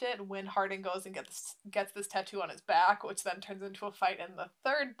accept it when Hardin goes and gets this tattoo on his back, which then turns into a fight in the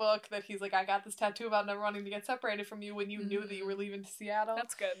third book that he's like, I got this tattoo about never wanting to get separated from you when you knew that you were leaving to Seattle.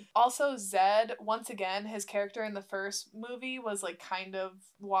 That's good. Also, Zed, once again, his character in the first movie was like kind of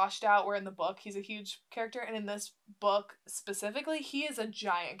washed out, where in the book he's a huge character, and in this book specifically, he is a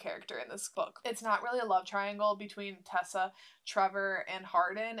giant character in this book. It's not really a love triangle between Tessa, Trevor, and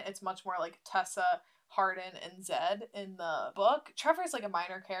Hardin. It's much more like Tessa, Hardin, and Zed in the book. Trevor's like a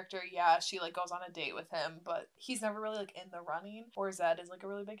minor character. Yeah, she like goes on a date with him, but he's never really like in the running. Or Zed is like a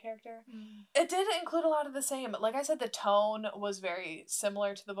really big character. It did include a lot of the same. Like I said, the tone was very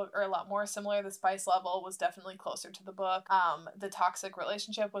similar to the book, or a lot more similar. The spice level was definitely closer to the book. The toxic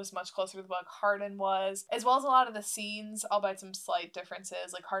relationship was much closer to the book. Hardin was, as well as a lot of the scenes, albeit some slight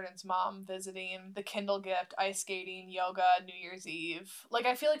differences, like Hardin's mom visiting, the Kindle gift, ice skating, yoga, New Year's Eve. Like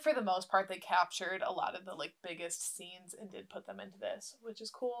I feel like for the most part they captured a lot of the like biggest scenes and did put them into this, which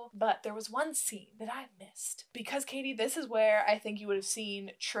is cool. But there was one scene that I missed because, Katie, this is where I think you would have seen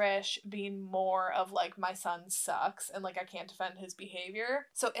Trish being more of like, my son sucks and like I can't defend his behavior.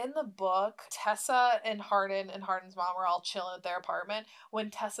 So in the book, Tessa and Hardin's mom were all chilling at their apartment when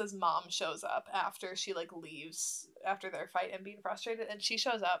Tessa's mom shows up after she like leaves after their fight and being frustrated, and she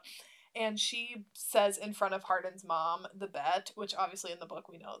shows up and she says in front of Hardin's mom the bet, which obviously in the book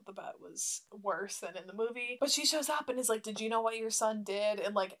we know the bet was worse than in the movie. But she shows up and is like, did you know what your son did?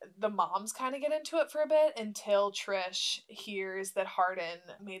 And like the moms kind of get into it for a bit until Trish hears that Hardin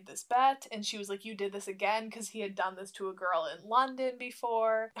made this bet. And she was like, you did this again, because he had done this to a girl in London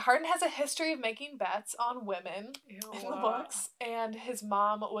before. Hardin has a history of making bets on women in the books. And his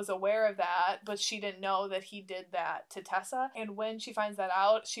mom was aware of that, but she didn't know that he did that to Tessa. And when she finds that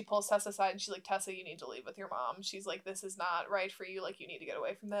out, she pulls Tessa aside and she's like, Tessa, you need to leave with your mom. She's like, this is not right for you. Like, you need to get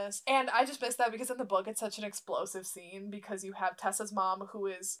away from this. And I just missed that because in the book it's such an explosive scene, because you have Tessa's mom who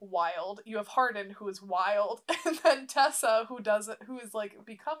is wild, you have Hardin who is wild, and then Tessa who is like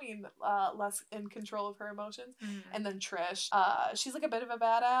becoming less in control of her emotions, and then Trish, she's like a bit of a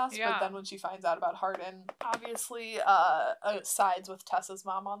badass, but then when she finds out about Hardin, obviously sides with Tessa's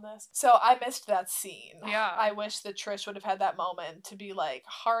mom on this. So I missed that scene. I wish that Trish would have had that moment to be like,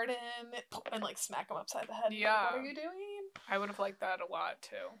 Hardin, and like smack him upside the head. Yeah. Like, what are you doing? I would have liked that a lot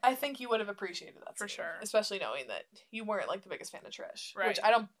too. I think you would have appreciated that for scene, sure, especially knowing that you weren't like the biggest fan of Trish, right? Which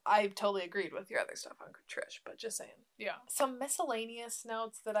I totally agreed with your other stuff on Trish, but just saying. Yeah. Some miscellaneous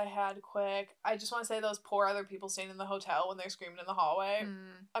notes that I had quick. I just want to say those poor other people staying in the hotel when they're screaming in the hallway.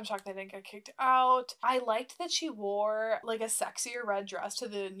 I'm shocked they didn't get kicked out. I liked that she wore like a sexier red dress to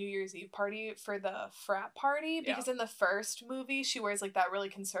the New Year's Eve party for the frat party, because in the first movie she wears like that really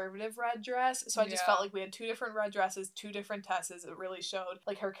conservative red dress. So I just felt like we had two different red dresses, two different different Tess's. It really showed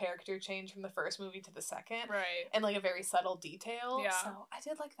like her character change from the first movie to the second. Right. And like a very subtle detail. Yeah. So I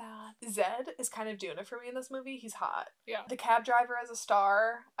did like that. Zed is kind of doing it for me in this movie. He's hot. Yeah. The cab driver as a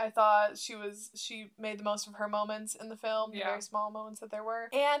star, I thought she made the most of her moments in the film, the Yeah. very small moments that there were.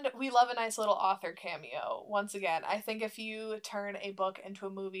 And we love a nice little author cameo. Once again, I think if you turn a book into a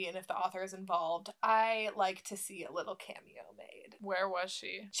movie and if the author is involved, I like to see a little cameo made. Where was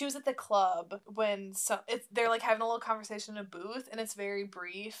she? She was at the club when they're like having a little conversation in a booth, and it's very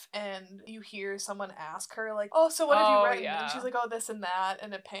brief, and you hear someone ask her like, "Oh, so what have you written?" Yeah. And she's like, "Oh, this and that,"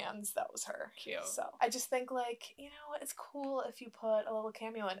 and it pans. That was her. Cute. So I just think like, you know, it's cool if you put a little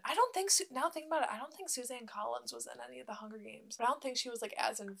cameo in. I don't think now thinking about it, I don't think Suzanne Collins was in any of the Hunger Games, but I don't think she was like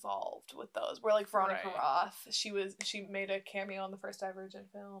as involved with those. Where like Veronica Right. Roth, she made a cameo in the first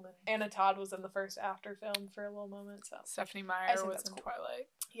Divergent film, and Anna Todd was in the first After film for a little moment. So Stephanie I Meyer think was that's in cool. Twilight.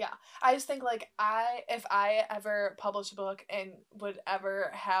 yeah, I just think like if I ever publish a book and would ever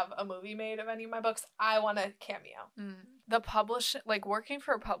have a movie made of any of my books, I want a cameo. Working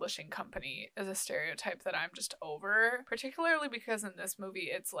for a publishing company is a stereotype that I'm just over, particularly because in this movie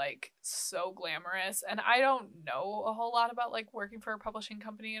it's like so glamorous, and I don't know a whole lot about like working for a publishing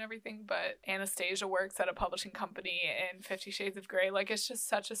company and everything, but Anastasia works at a publishing company in 50 Shades of Grey. Like, it's just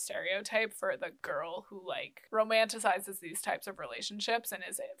such a stereotype for the girl who like romanticizes these types of relationships and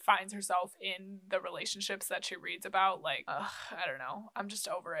finds herself in the relationships that she reads about. Like, I don't know, I'm just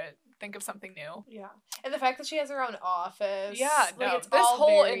over it. Think of something new. Yeah, and the fact that she has her own office. Yeah, like, no, it's this all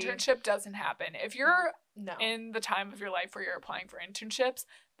whole very- internship doesn't happen. If you're No, in the time of your life where you're applying for internships,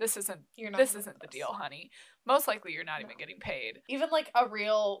 this isn't you're not. this doing isn't the this. deal, honey. Most likely you're not No. even getting paid. Even like a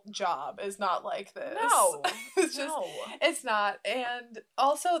real job is not like this. No. it's just. No. It's not. And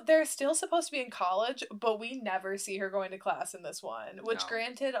also, they're still supposed to be in college, but we never see her going to class in this one. Which, No.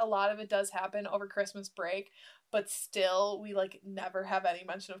 granted, a lot of it does happen over Christmas break, but still, we like never have any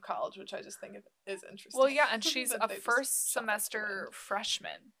mention of college, which I just think is interesting. Well, yeah, and she's That a they just first shove that semester in.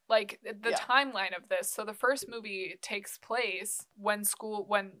 freshman. Like, the Yeah. timeline of this. So the first movie takes place when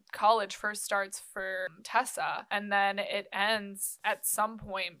college first starts for Tessa, and then it ends at some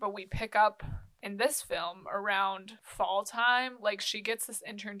point, but we pick up in this film around fall time. Like, she gets this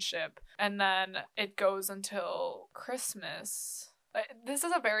internship, and then it goes until Christmas. This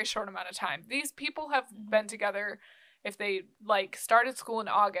is a very short amount of time. These people have been together. If they like started school in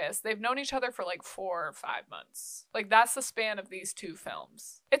August, they've known each other for like 4 or 5 months. Like, that's the span of these two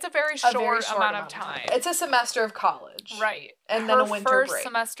films. It's a very short, amount of time. It's a semester of college. Right. And then Her a winter first break.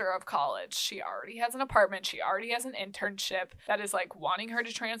 semester of college, she already has an apartment. She already has an internship that is like wanting her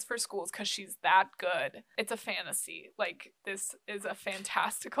to transfer schools because she's that good. It's a fantasy. Like, this is a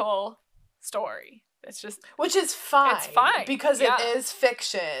fantastical story. It's just, Which is fine. It's fine, Because yeah. it is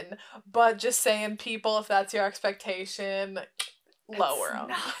fiction, but just saying, people, if that's your expectation, lower it's them.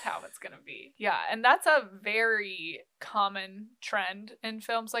 not how it's gonna be. Yeah, and that's a very common trend in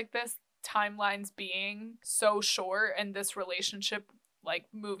films like this. Timelines being so short and this relationship like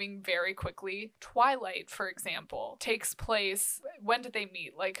moving very quickly. Twilight, for example, takes place, when did they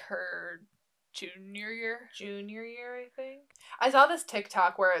meet? Like her junior year? Junior year, I think. I saw this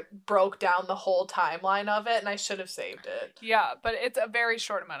TikTok where it broke down the whole timeline of it, and I should have saved it. Yeah, but it's a very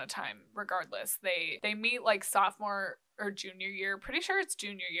short amount of time regardless. They meet like sophomore or junior year. Pretty sure it's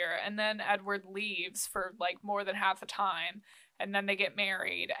junior year. And then Edward leaves for like more than half the time. And then they get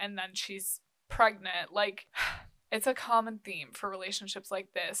married. And then she's pregnant. Like, it's a common theme for relationships like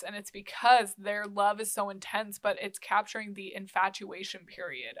this. And it's because their love is so intense, but it's capturing the infatuation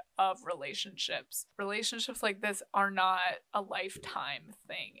period of relationships. Relationships like this are not a lifetime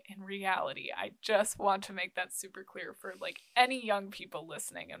thing in reality. I just want to make that super clear for like any young people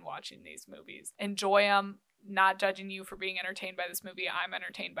listening and watching these movies. Enjoy them. Not judging you for being entertained by this movie. I'm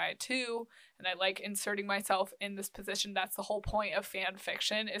entertained by it too. And I like inserting myself in this position. That's the whole point of fan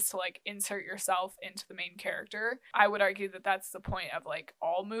fiction, is to like insert yourself into the main character. I would argue that that's the point of like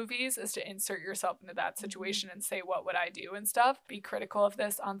all movies, is to insert yourself into that situation and say, what would I do and stuff. Be critical of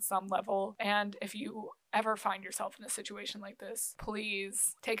this on some level. And if you ever find yourself in a situation like this,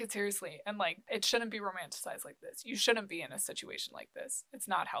 please take it seriously. And like, it shouldn't be romanticized like this. You shouldn't be in a situation like this. It's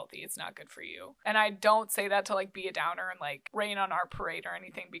not healthy. It's not good for you. And I don't say that to like be a downer and like rain on our parade or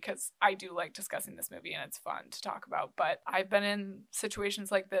anything, because I do like discussing this movie and it's fun to talk about. But I've been in situations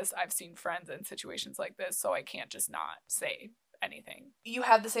like this. I've seen friends in situations like this, so I can't just not say anything. You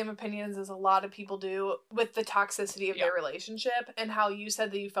have the same opinions as a lot of people do with the toxicity of their relationship, and how you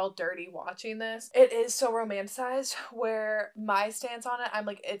said that you felt dirty watching this. It is so romanticized, where my stance on it, I'm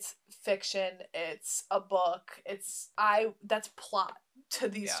like, it's fiction, it's a book, that's plot to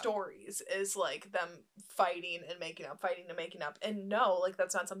these stories, is like them fighting and making up, and no, like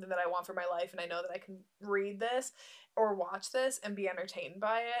that's not something that I want for my life, and I know that I can read this or watch this and be entertained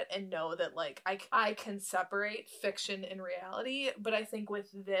by it and know that like I can separate fiction and reality. But I think with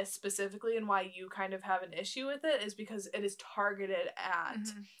this specifically, and why you kind of have an issue with it, is because it is targeted at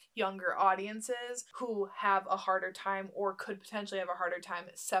younger audiences who have a harder time or could potentially have a harder time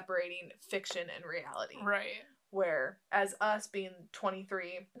separating fiction and reality. Right. Where as us being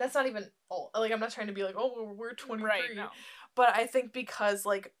 23, that's not even old. Like I'm not trying to be like, oh, we're 23. Right, no. But I think because,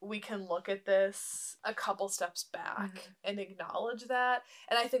 like, we can look at this a couple steps back and acknowledge that.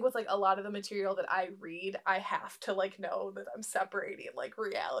 And I think with, like, a lot of the material that I read, I have to, like, know that I'm separating, like,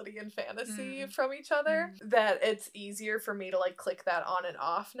 reality and fantasy from each other. That it's easier for me to, like, click that on and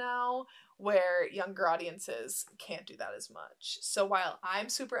off now, where younger audiences can't do that as much. So while I'm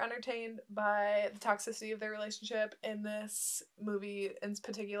super entertained by the toxicity of their relationship in this movie in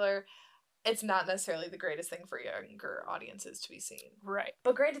particular, it's not necessarily the greatest thing for younger audiences to be seen. Right.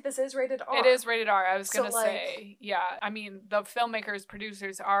 But granted, this is rated R. It is rated R. I was going to So, like- say, yeah. I mean, the filmmakers,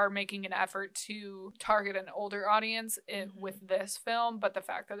 producers are making an effort to target an older audience with this film, but the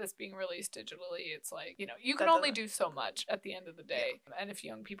fact that it's being released digitally, it's like, you know, you can That only doesn't- do so much at the end of the day. And if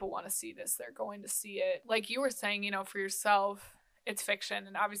young people want to see this, they're going to see it. Like you were saying, you know, for yourself, it's fiction.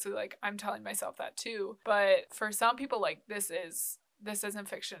 And obviously, like, I'm telling myself that too. But for some people, like, this isn't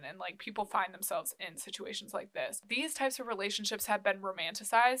fiction, and like people find themselves in situations like this. These types of relationships have been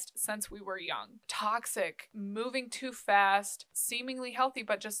romanticized since we were young. Toxic, moving too fast, seemingly healthy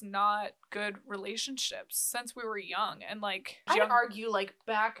but just not good relationships since we were young. And like I'd argue like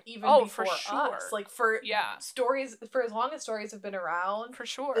back even for before sure. us. Like for Yeah. stories, for as long as stories have been around, For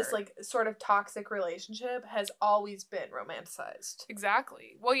sure. this like sort of toxic relationship has always been romanticized.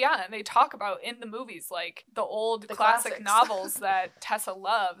 Exactly. Well, yeah, and they talk about in the movies, like the old The classic classics. novels that Tessa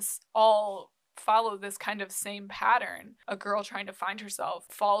loves all follow this kind of same pattern. A girl trying to find herself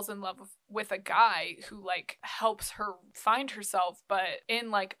falls in love with a guy who like helps her find herself, but in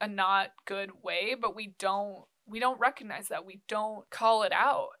like a not good way, but we don't recognize that. We don't call it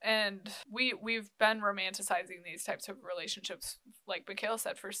out. And we've been romanticizing these types of relationships, like Michaela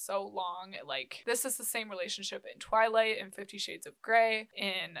said, for so long. Like, this is the same relationship in Twilight, in 50 Shades of Grey,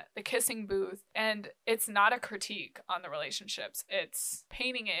 in The Kissing Booth. And it's not a critique on the relationships. It's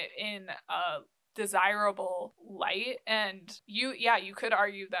painting it in a desirable light. And you could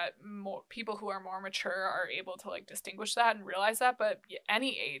argue that more people who are more mature are able to like distinguish that and realize that. But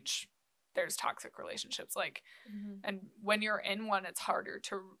any age, there's toxic relationships, like, and when you're in one, it's harder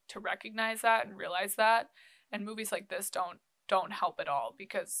to recognize that and realize that. And movies like this don't help at all,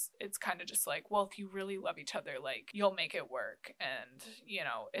 because it's kind of just like, well, if you really love each other, like, you'll make it work. And, you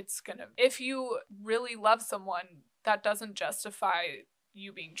know, it's gonna, if you really love someone, that doesn't justify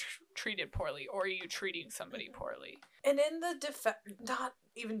you being treated poorly or you treating somebody poorly. And in the not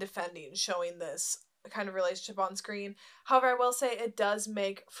even defending showing this kind of relationship on screen, however, I will say it does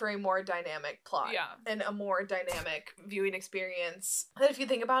make for a more dynamic plot and a more dynamic viewing experience. And if you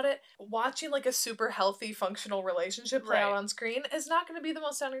think about it, watching like a super healthy functional relationship play out on screen is not going to be the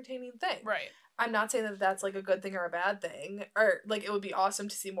most entertaining thing. Right. I'm not saying that that's like a good thing or a bad thing, or like it would be awesome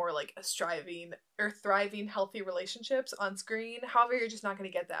to see more like a striving or thriving healthy relationships on screen. However, you're just not going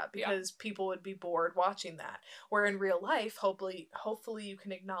to get that because people would be bored watching that. Where in real life, hopefully you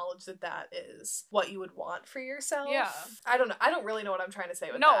can acknowledge that that is what you would want for yourself. Yeah. I don't know. I don't really know what I'm trying to say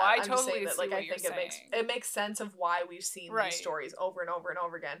with that. I I'm totally just saying that, see like, what I think you're it makes sense of why we've seen these stories over and over and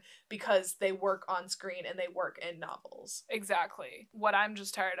over again, because they work on screen and they work in novels. Exactly. What I'm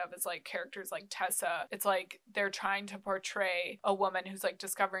just tired of is like characters like Tessa. It's like they're trying to portray a woman who's like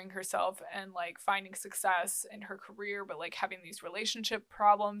discovering herself and like finding success in her career, but like having these relationship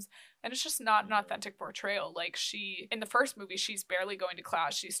problems. And it's just not an authentic portrayal. Like, in the first movie, she's barely going to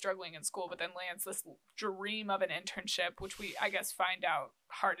class. She's struggling in school, but then lands this dream of an internship, which we, I guess, find out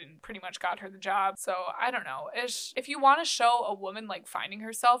Hardin pretty much got her the job. So I don't know. If you want to show a woman like finding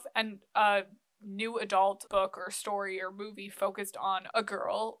herself, and a new adult book or story or movie focused on a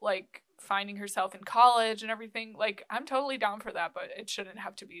girl like finding herself in college and everything, like, I'm totally down for that, but it shouldn't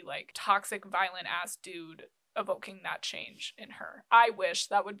have to be like toxic, violent ass dude evoking that change in her. I wish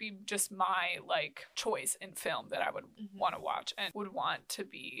that would be just my like choice in film that I would want to watch and would want to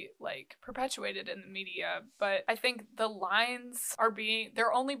be like perpetuated in the media. But I think the lines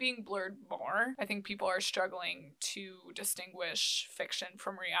they're only being blurred more. I think people are struggling to distinguish fiction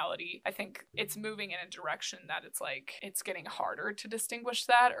from reality. I think it's moving in a direction that it's like it's getting harder to distinguish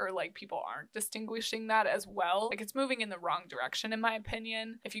that, or like people aren't distinguishing that as well. Like, it's moving in the wrong direction in my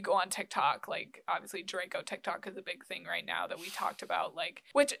opinion. If you go on TikTok, like obviously Draco TikTok TikTok is a big thing right now that we talked about, like,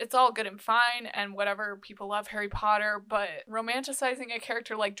 which it's all good and fine and whatever, people love Harry Potter, but romanticizing a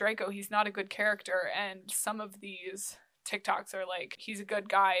character like Draco, he's not a good character, and some of these TikToks are like, he's a good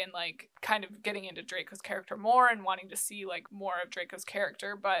guy, and like kind of getting into Draco's character more and wanting to see like more of Draco's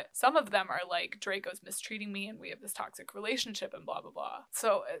character, but some of them are like, Draco's mistreating me and we have this toxic relationship and blah blah blah.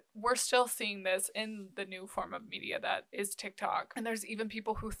 So we're still seeing this in the new form of media that is TikTok, and there's even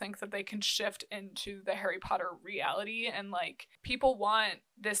people who think that they can shift into the Harry Potter reality, and like people want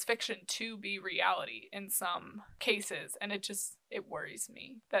this fiction to be reality in some cases, and it worries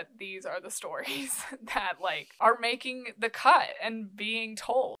me that these are the stories that like are making the cut and being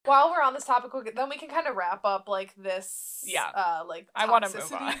told. While we're on this topic, then we can kind of wrap up like this like I want to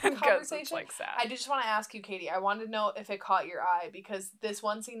move on conversation. It's like sad. I just want to ask you, Katie, I wanted to know if it caught your eye, because this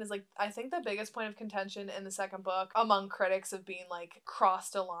one scene is like, I think the biggest point of contention in the second book among critics of being like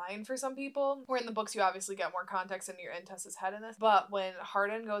crossed a line for some people, where in the books you obviously get more context and you're in Tessa's head in this, but when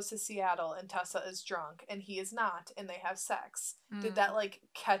Hardin goes to Seattle and Tessa is drunk and he is not, and they have sex, did that like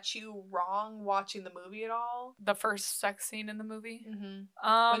catch you wrong watching the movie at all? The first sex scene in the movie?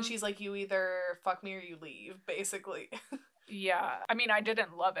 When she's like, you either fuck me or you leave, basically. Yeah. I mean, I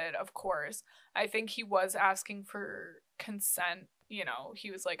didn't love it, of course. I think he was asking for consent. You know,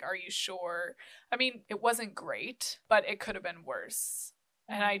 he was like, are you sure? I mean, it wasn't great, but it could have been worse.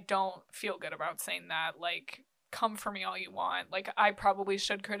 And I don't feel good about saying that. Like, come for me all you want. Like, I probably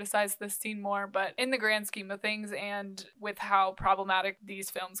should criticize this scene more, but in the grand scheme of things and with how problematic these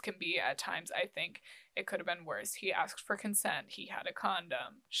films can be at times, I think it could have been worse. He asked for consent. He had a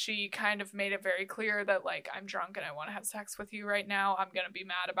condom. She kind of made it very clear that, like, I'm drunk and I want to have sex with you right now. I'm going to be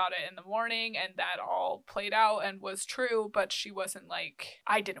mad about it in the morning. And that all played out and was true, but she wasn't like,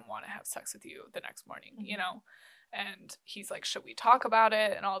 I didn't want to have sex with you the next morning, you know? And he's like, should we talk about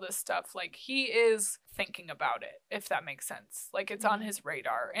it? And all this stuff. Like, he is thinking about it, if that makes sense. Like, it's on his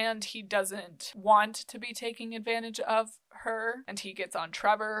radar. And he doesn't want to be taking advantage of her. And he gets on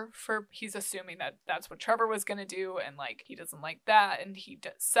Trevor for, he's assuming that that's what Trevor was going to do. And, like, he doesn't like that. And he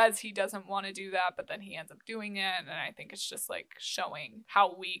says he doesn't want to do that, but then he ends up doing it. And I think it's just, like, showing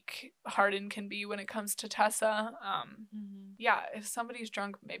how weak Hardin can be when it comes to Tessa. Yeah, if somebody's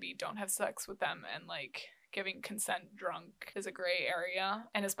drunk, maybe don't have sex with them. And, like, giving consent drunk is a gray area,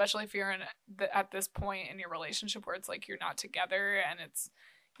 and especially if you're at this point in your relationship where it's like you're not together, and it's,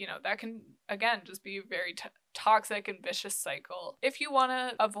 you know, that can again just be a very toxic and vicious cycle. If you want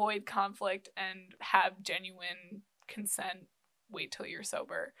to avoid conflict and have genuine consent, wait till you're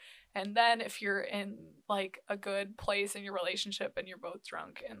sober. And then if you're in like a good place in your relationship and you're both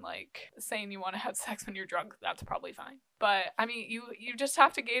drunk and like saying you want to have sex when you're drunk, that's probably fine. But I mean, you just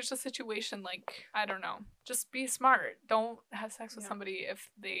have to gauge the situation. Like, I don't know, just be smart. Don't have sex with somebody if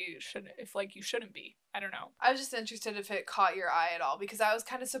like you shouldn't be. I don't know. I was just interested if it caught your eye at all, because I was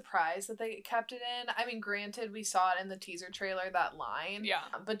kind of surprised that they kept it in. I mean, granted, we saw it in the teaser trailer, that line. Yeah.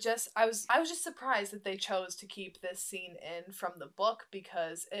 But just, I was just surprised that they chose to keep this scene in from the book,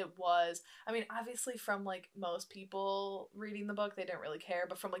 because it was, I mean, obviously from like most people reading the book, they didn't really care,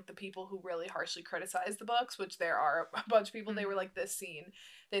 but from like the people who really harshly criticized the books, which there are a bunch of people, they were like, this scene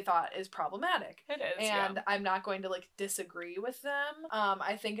they thought is problematic. It is, and I'm not going to like disagree with them.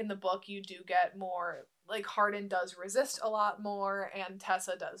 I think in the book you do get more, like Hardin does resist a lot more and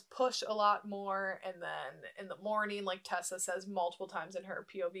Tessa does push a lot more, and then in the morning, like Tessa says multiple times in her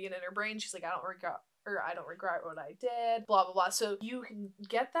POV and in her brain, she's like, I don't regret what I did, blah blah blah. So you can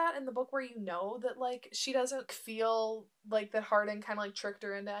get that in the book where you know that like she doesn't feel like that Hardin kind of like tricked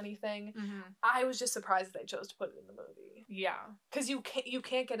her into anything. I was just surprised that they chose to put it in the movie. Yeah, because you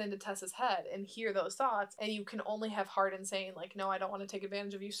can't get into Tessa's head and hear those thoughts, and you can only have Hardin saying like, no, I don't want to take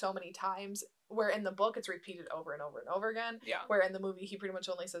advantage of you so many times, where in the book it's repeated over and over and over again. Yeah. Where in the movie he pretty much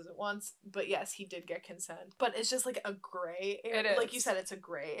only says it once. But yes, he did get consent. But it's just like a gray area. It is. Like you said, it's a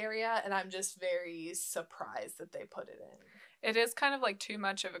gray area, and I'm just very surprised that they put it in. It is kind of like too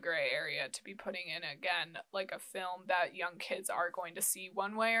much of a gray area to be putting in, again, like a film that young kids are going to see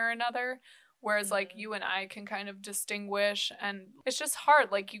one way or another. Whereas like you and I can kind of distinguish, and it's just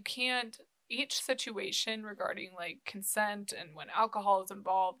hard. Like you can't, each situation regarding like consent and when alcohol is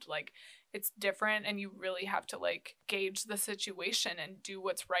involved, like it's different, and you really have to like gauge the situation and do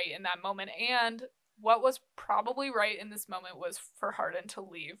what's right in that moment. And what was probably right in this moment was for Hardin to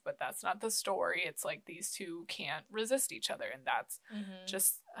leave, but that's not the story. It's like these two can't resist each other, and that's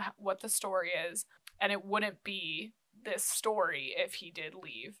just what the story is. And it wouldn't be this story if he did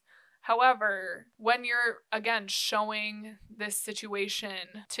leave. However, when you're, again, showing this situation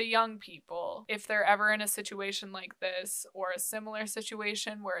to young people, if they're ever in a situation like this or a similar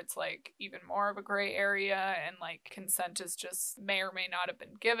situation where it's like even more of a gray area and like consent is just may or may not have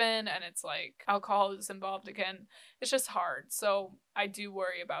been given and it's like alcohol is involved again, it's just hard. So I do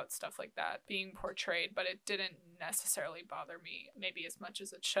worry about stuff like that being portrayed, but it didn't necessarily bother me maybe as much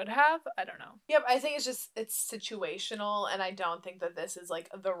as it should have. I don't know. Yep, I think it's situational, and I don't think that this is like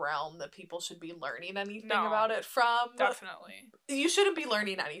the realm that people should be learning anything about it from. Definitely. You shouldn't be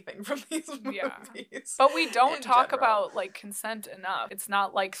learning anything from these movies. Yeah. But we don't talk general. about like consent enough. It's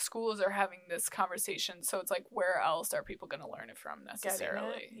not like schools are having this conversation, so it's like where else are people going to learn it from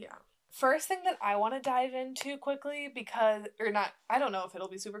necessarily? Yeah. First thing that I want to dive into quickly I don't know if it'll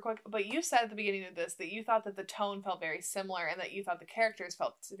be super quick, but you said at the beginning of this that you thought that the tone felt very similar and that you thought the characters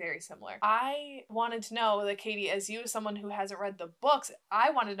felt very similar. I wanted to know that, Katie, as you, as someone who hasn't read the books,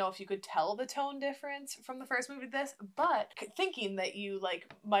 I want to know if you could tell the tone difference from the first movie to this, but thinking that you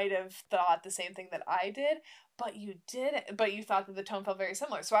like might have thought the same thing that I did, but you didn't, but you thought that the tone felt very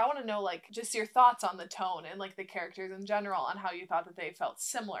similar. So I want to know, like, just your thoughts on the tone and, like, the characters in general and how you thought that they felt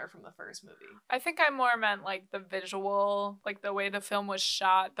similar from the first movie. I think I more meant, like, the visual, like, the way the film was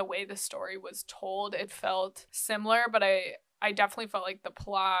shot, the way the story was told, it felt similar, but I definitely felt like the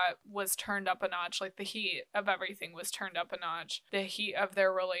plot was turned up a notch, like, the heat of everything was turned up a notch, the heat of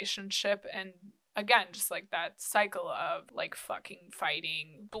their relationship, and again, just, like, that cycle of, like, fucking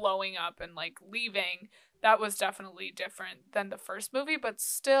fighting, blowing up, and, like, leaving. That was definitely different than the first movie, but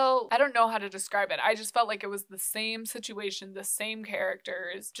still, I don't know how to describe it. I just felt like it was the same situation, the same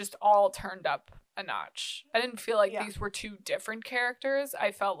characters, just all turned up a notch. I didn't feel like these were two different characters.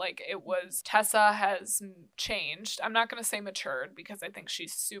 I felt like it was Tessa has changed. I'm not going to say matured because I think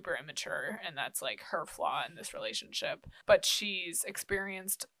she's super immature and that's like her flaw in this relationship. But she's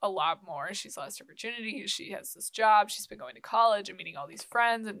experienced a lot more. She's lost her virginity. She has this job. She's been going to college and meeting all these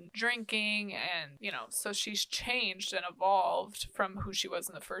friends and drinking and, you know, so she's changed and evolved from who she was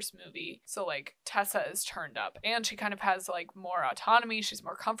in the first movie. So like Tessa is turned up and she kind of has like more autonomy. She's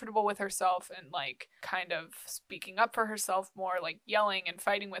more comfortable with herself and like kind of speaking up for herself more, like yelling and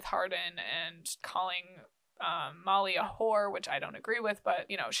fighting with Hardin and calling Molly a whore, which I don't agree with, but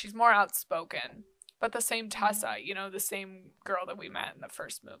you know, she's more outspoken. But the same Tessa, you know, the same girl that we met in the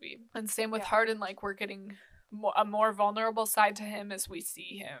first movie. And same with Hardin, like we're getting a more vulnerable side to him as we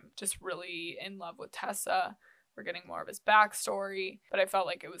see him just really in love with Tessa. We're getting more of his backstory, but I felt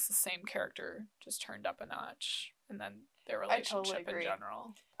like it was the same character just turned up a notch. And then their relationship in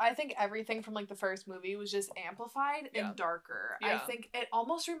general. I think everything from like the first movie was just amplified and darker. I think it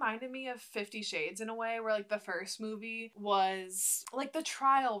almost reminded me of 50 Shades in a way, where like the first movie was like the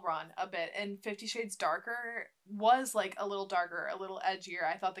trial run a bit, and 50 Shades Darker was like a little darker, a little edgier.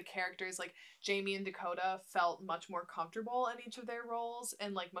 I thought the characters like Jamie and Dakota felt much more comfortable in each of their roles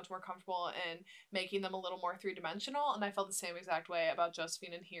and like much more comfortable in making them a little more three-dimensional, and I felt the same exact way about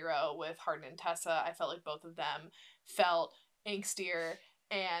Josephine and Hero with Hardin and Tessa. I felt like both of them felt angstier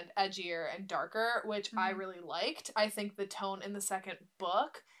and edgier and darker, which I really liked. I think the tone in the second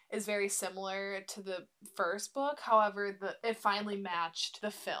book is very similar to the first book. However, it finally matched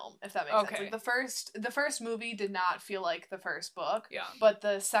the film, if that makes sense. Like the first movie did not feel like the first book, but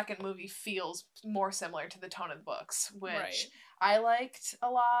the second movie feels more similar to the tone of the books, which I liked a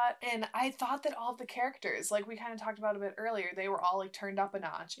lot. And I thought that all of the characters, like we kind of talked about a bit earlier, they were all like turned up a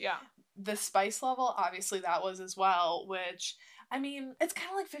notch. Yeah. The spice level, obviously that was as well, which, I mean, it's kind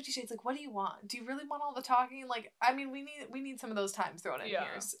of like 50 Shades. Like, what do you want? Do you really want all the talking? Like, I mean, we need some of those times thrown in here.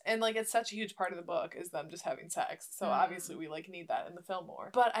 And, like, it's such a huge part of the book is them just having sex. So, obviously, we, like, need that in the film more.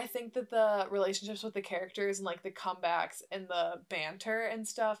 But I think that the relationships with the characters and, like, the comebacks and the banter and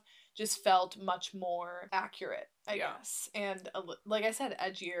stuff just felt much more accurate, I guess. And, like I said,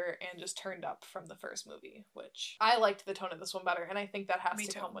 edgier and just turned up from the first movie, which I liked the tone of this one better. And I think that has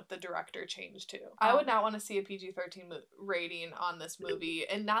to come with the director change, too. I would not want to see a PG-13 rating on this movie,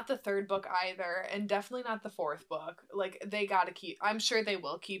 and not the third book either, and definitely not the fourth book. Like, they gotta keep, I'm sure they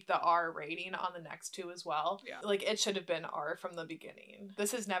will keep the R rating on the next two as well. Yeah. Like, it should have been R from the beginning.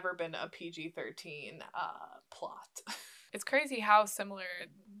 This has never been a PG-13 plot. It's crazy how similar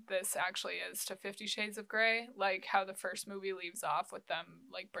this actually is to 50 Shades of Grey. Like, how the first movie leaves off with them,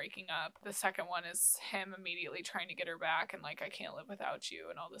 like, breaking up. The second one is him immediately trying to get her back and, like, I can't live without you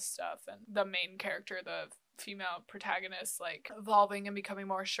and all this stuff. And the main character, the female protagonist like evolving and becoming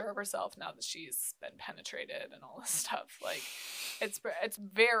more sure of herself now that she's been penetrated and all this stuff. Like it's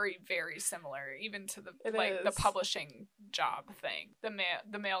very, very similar even to the the publishing job thing.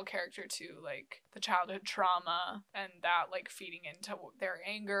 The male character too, like the childhood trauma and that like feeding into their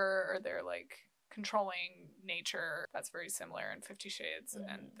anger or their like controlling nature. That's very similar in 50 Shades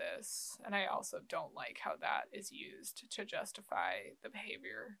and this. And I also don't like how that is used to justify the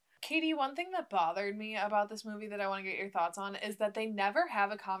behavior. Katie, one thing that bothered me about this movie that I want to get your thoughts on is that they never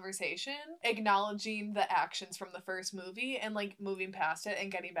have a conversation acknowledging the actions from the first movie and like moving past it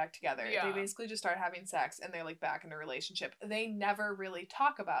and getting back together. Yeah. They basically just start having sex and they're like back in a relationship. They never really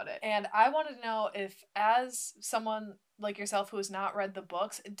talk about it. And I wanted to know if, as someone like yourself who has not read the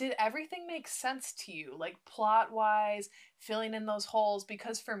books, did everything make sense to you? Like plot wise, filling in those holes?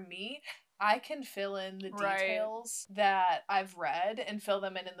 Because for me, I can fill in the details that I've read and fill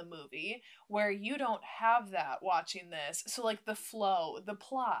them in the movie, where you don't have that watching this. So like the flow, the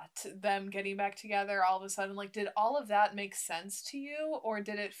plot, them getting back together all of a sudden, like did all of that make sense to you, or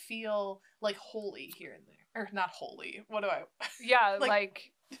did it feel like holy here and there? Or not holy. What do I... Yeah,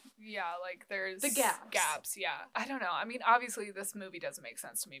 like there's the gaps. Yeah. I don't know. I mean, obviously this movie doesn't make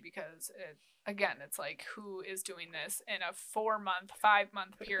sense to me because it's like who is doing this in a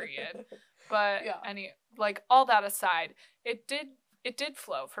 5-month period. But all that aside, it did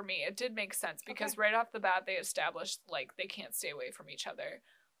flow for me. It did make sense because right off the bat they established like they can't stay away from each other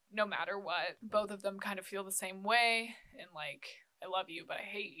no matter what. Both of them kind of feel the same way and like I love you, but I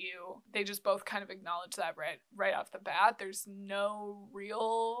hate you. They just both kind of acknowledge that right off the bat. There's no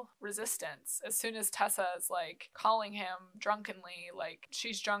real resistance. As soon as Tessa is like calling him drunkenly, like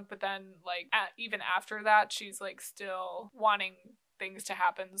she's drunk, but then like even after that, she's like still wanting things to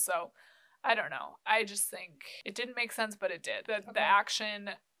happen. So I don't know. I just think it didn't make sense, but it did. The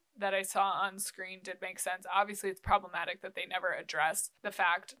action that I saw on screen did make sense. Obviously, it's problematic that they never address the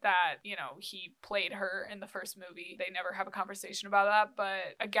fact that, you know, he played her in the first movie. They never have a conversation about that.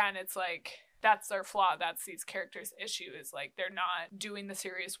 But again, it's like that's their flaw. That's these characters' issue is like they're not doing the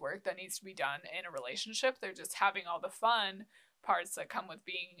serious work that needs to be done in a relationship. They're just having all the fun parts that come with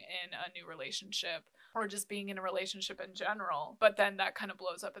being in a new relationship or just being in a relationship in general. But then that kind of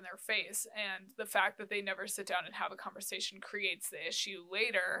blows up in their face. And the fact that they never sit down and have a conversation creates the issue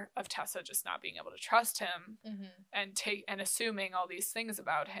later of Tessa just not being able to trust him and assuming all these things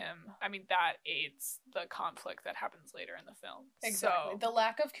about him. I mean, that aids the conflict that happens later in the film. Exactly. So, the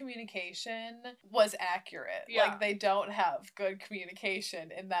lack of communication was accurate. Yeah. Like, they don't have good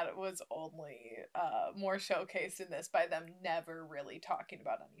communication, and that it was only more showcased in this by them never really talking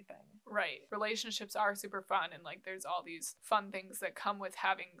about anything. Right. Relationships are super fun, and like there's all these fun things that come with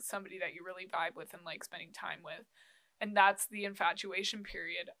having somebody that you really vibe with and like spending time with. And that's the infatuation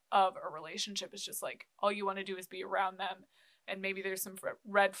period of a relationship. It's just like all you want to do is be around them. And maybe there's some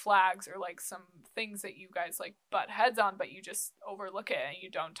red flags or like some things that you guys like butt heads on, but you just overlook it and you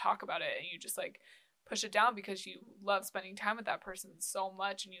don't talk about it and you just like push it down because you love spending time with that person so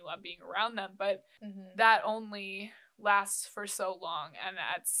much and you love being around them. But that only lasts for so long, and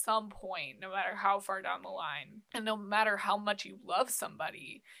at some point, no matter how far down the line and no matter how much you love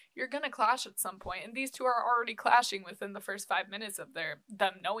somebody, you're gonna clash at some point. And these two are already clashing within the first 5 minutes of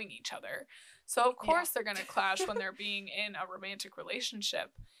them knowing each other. So of course they're gonna clash when they're being in a romantic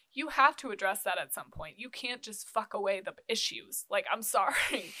relationship. You have to address that at some point. You can't just fuck away the issues. Like, I'm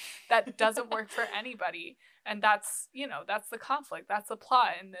sorry. That doesn't work for anybody. And that's, you know, that's the conflict. That's the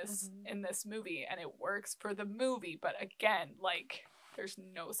plot in this movie. And it works for the movie. But again, like, there's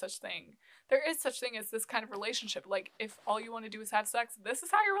no such thing. There is such thing as this kind of relationship. Like, if all you want to do is have sex, this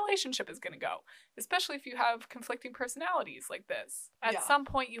is how your relationship is going to go. Especially if you have conflicting personalities like this. At some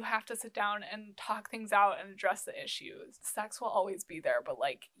point, you have to sit down and talk things out and address the issues. Sex will always be there, but,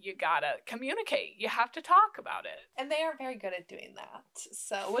 like, you gotta communicate. You have to talk about it. And they are very good at doing that.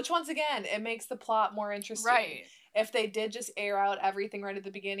 So, which, once again, it makes the plot more interesting. Right. If they did just air out everything right at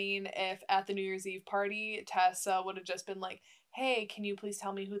the beginning, if at the New Year's Eve party, Tessa would have just been like, hey, can you please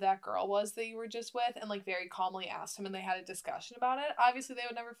tell me who that girl was that you were just with? And like very calmly asked him and they had a discussion about it. Obviously they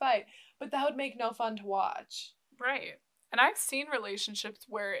would never fight, but that would make no fun to watch. Right. And I've seen relationships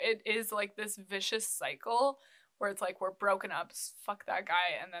where it is like this vicious cycle where it's like we're broken up, fuck that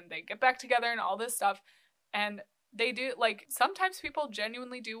guy, and then they get back together and all this stuff. And they do, like, sometimes people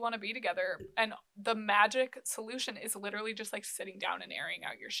genuinely do want to be together, and the magic solution is literally just like sitting down and airing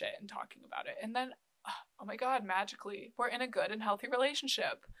out your shit and talking about it. And then, oh my God, magically, we're in a good and healthy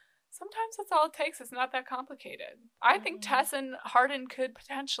relationship. sometimes that's all it takes. It's not that complicated. I think Tess and Hardin could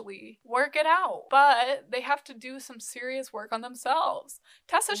potentially work it out, but they have to do some serious work on themselves.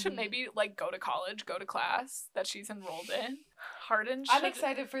 Tessa should maybe like go to college, go to class that she's enrolled in. Hardin should... I'm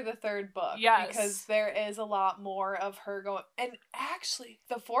excited for the third book. Yes. Because there is a lot more of her going. And actually,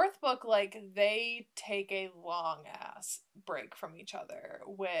 the fourth book, like, they take a long ass break from each other,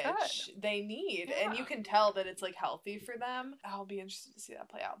 which they need. Yeah. And you can tell that it's, like, healthy for them. I'll be interested to see that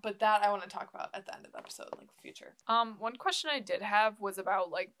play out. But that I want to talk about at the end of the episode, like, the future. One question I did have was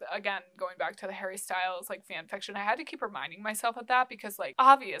about, like, again, going back to the Harry Styles, like, fan fiction. I had to keep reminding myself of that because, like,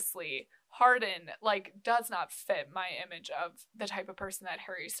 obviously Hardin, like, does not fit my image of the type of person that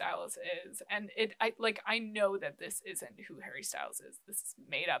Harry Styles is. And I know that this isn't who Harry Styles is. This is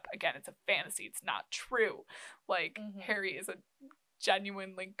made up. Again, it's a fantasy. It's not true. Like, Harry is a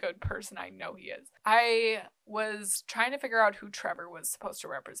genuinely good person. I know he is. I was trying to figure out who Trevor was supposed to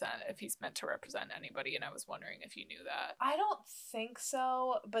represent, if he's meant to represent anybody, and I was wondering if you knew that. I don't think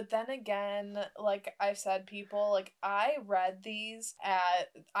so, but then again, like I've said, people, like, I read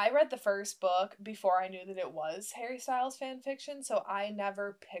the first book before I knew that it was Harry Styles fan fiction, so I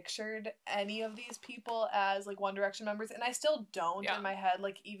never pictured any of these people as, like, One Direction members, and I still don't in my head.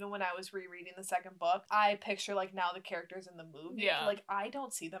 Like, even when I was rereading the second book, I picture, like, now the characters in the movie. Yeah. Like, I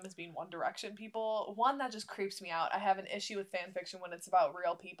don't see them as being One Direction people. One, that just creeps me out. I have an issue with fan fiction when it's about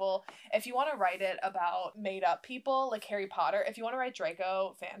real people. If you want to write it about made up people, like Harry Potter, if you want to write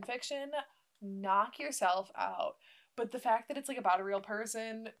Draco fan fiction, knock yourself out. But the fact that it's, like, about a real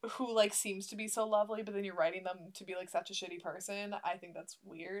person who, like, seems to be so lovely, but then you're writing them to be, like, such a shitty person, I think that's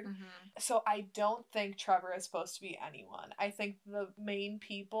weird. So I don't think Trevor is supposed to be anyone. I think the main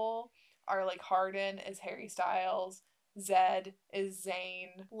people are, like, Hardin is Harry Styles, Zed is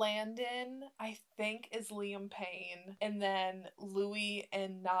Zayn, Landon, I think, is Liam Payne, and then Louis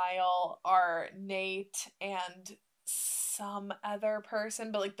and Niall are Nate and some other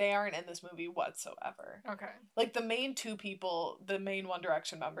person, but, like, they aren't in this movie whatsoever. Okay. Like, the main two people, the main One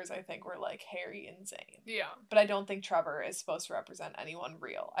Direction members, I think, were, like, Harry and Zayn. Yeah. But I don't think Trevor is supposed to represent anyone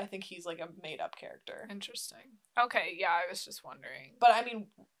real. I think he's, like, a made-up character. Interesting. Okay, yeah, I was just wondering. But, I mean,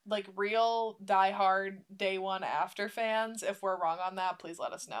 like, real diehard day one after fans, if we're wrong on that, please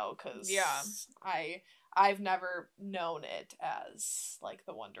let us know, because I've never known it as, like,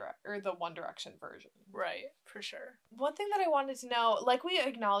 the One Direction version. Right, for sure. One thing that I wanted to know, like, we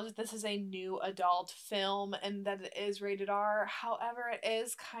acknowledge that this is a new adult film and that it is rated R. However, it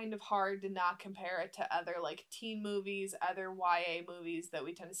is kind of hard to not compare it to other, like, teen movies, other YA movies that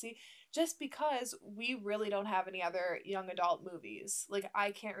we tend to see, just because we really don't have any other young adult movies. Like,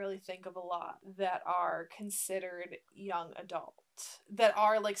 I can't really think of a lot that are considered young adult, that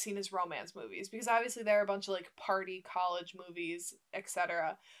are, like, seen as romance movies, because obviously there are a bunch of, like, party college movies,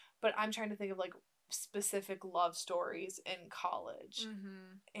 etc., but I'm trying to think of, like, specific love stories in college.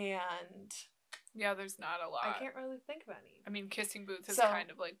 And yeah, there's not a lot. I can't really think of any. I mean, Kissing Booth is kind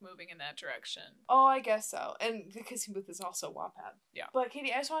of, like, moving in that direction. Oh, I guess so. And the Kissing Booth is also Wattpad. Yeah. But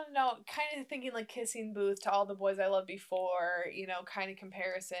Katie, I just want to know, kind of thinking, like, Kissing Booth to All the Boys I Loved Before, you know, kind of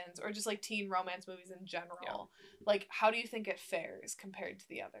comparisons, or just, like, teen romance movies in general. Yeah. Like, how do you think it fares compared to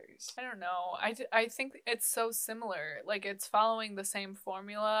the others? I don't know. I think it's so similar. Like, it's following the same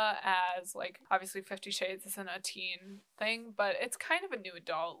formula as, like, obviously 50 Shades isn't a teen thing, but it's kind of a new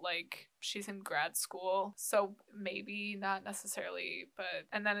adult. Like, she's in grad school, so maybe not necessarily, but,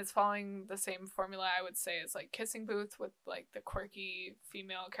 and then it's following the same formula, I would say, as, like, Kissing Booth, with, like, the quirky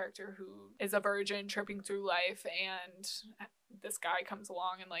female character who is a virgin tripping through life, and this guy comes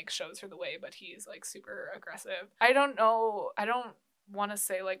along and, like, shows her the way, but he's, like, super aggressive. I don't know. I don't want to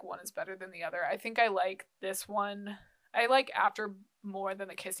say, like, one is better than the other. I think I like this one. I like After more than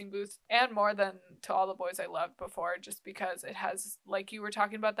the Kissing Booth, and more than To All the Boys I Loved Before, just because it has, like you were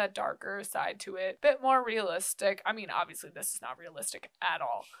talking about, that darker side to it, a bit more realistic. I mean, obviously this is not realistic at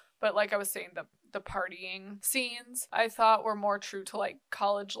all, but like I was saying, the partying scenes I thought were more true to, like,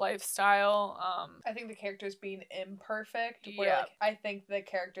 college lifestyle. I think the characters being imperfect, where like, I think the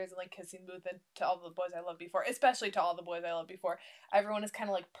characters in, like, Kissing Booth and To All the Boys I Loved Before, especially To All the Boys I Loved Before, everyone is kind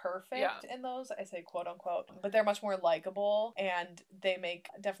of, like, perfect in those. I say quote unquote, but they're much more likable, and they make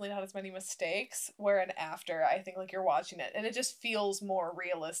definitely not as many mistakes. Where in After, I think, like, you're watching it and it just feels more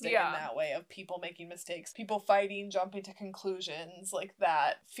realistic in that way, of people making mistakes, people fighting, jumping to conclusions, like,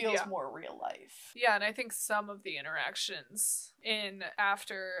 that feels more real life. Yeah, and I think some of the interactions in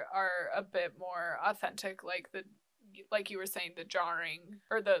After are a bit more authentic, like you were saying, the jarring,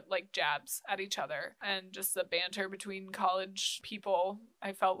 or the, like, jabs at each other, and just the banter between college people,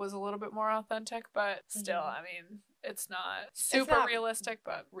 I felt was a little bit more authentic, but still, I mean, it's not super not realistic,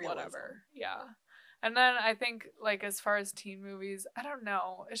 but realism. whatever. Yeah. And then I think, like, as far as teen movies, I don't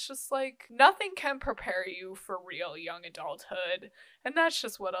know. It's just, like, nothing can prepare you for real young adulthood. And that's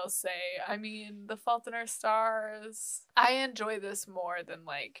just what I'll say. I mean, The Fault in Our Stars. I enjoy this more than,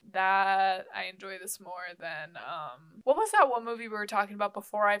 like, that. I enjoy this more than, what was that one movie we were talking about,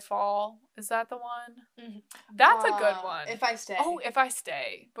 Before I Fall? Is that the one? Mm-hmm. That's a good one. If I Stay. Oh, If I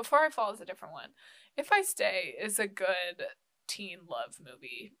Stay. Before I Fall is a different one. If I Stay is a good teen love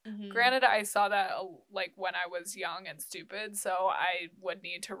movie. Mm-hmm. Granted, I saw that like when I was young and stupid, so I would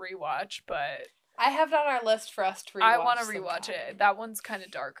need to rewatch, but I have it on our list for us to rewatch. I want to rewatch sometime. it. That one's kind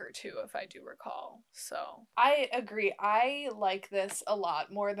of darker too, if I do recall. So I agree. I like this a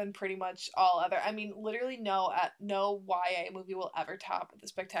lot more than pretty much all other. I mean, literally no YA movie will ever top The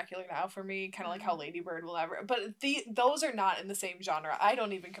Spectacular Now for me. Kind of like how Lady Bird will ever. But those are not in the same genre. I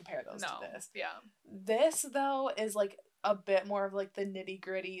don't even compare those to this. Yeah. This though is like a bit more of like the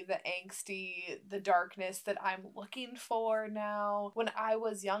nitty-gritty, the angsty, the darkness that I'm looking for now. When I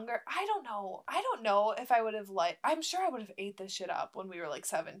was younger, I don't know if I would have I'm sure I would have ate this shit up when we were like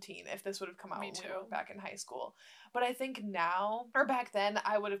 17 if this would have come out when we were back in high school. But I think now, or back then,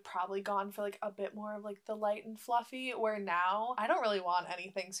 I would have probably gone for like a bit more of like the light and fluffy, where now I don't really want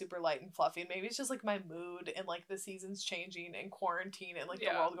anything super light and fluffy. Maybe it's just like my mood and like the seasons changing and quarantine and like the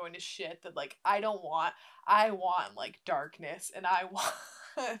world going to shit that like I want like darkness, and I want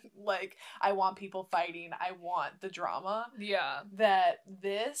like I want people fighting. I want the drama. Yeah. That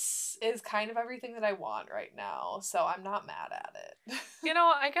this is kind of everything that I want right now. So I'm not mad at it. You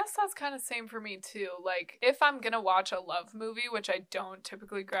know, I guess that's kind of same for me too. Like if I'm gonna watch a love movie, which I don't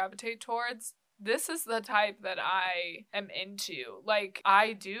typically gravitate towards, this is the type that I am into. Like,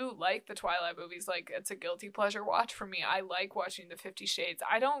 I do like the Twilight movies. Like, it's a guilty pleasure watch for me. I like watching the 50 Shades.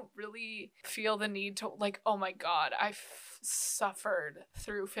 I don't really feel the need to, like, oh my God, I suffered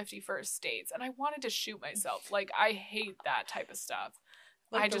through 50 First Dates and I wanted to shoot myself. Like, I hate that type of stuff.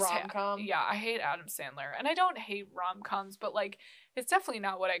 Like I the just rom-com? Yeah, I hate Adam Sandler. And I don't hate rom-coms, but like it's definitely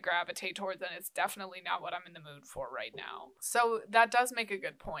not what I gravitate towards, and it's definitely not what I'm in the mood for right now. So that does make a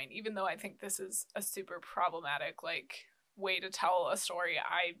good point, even though I think this is a super problematic like way to tell a story.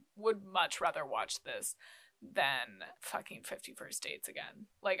 I would much rather watch this than fucking 50 First Dates again.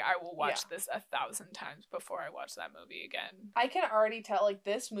 Like, I will watch this 1,000 times before I watch that movie again. I can already tell, like,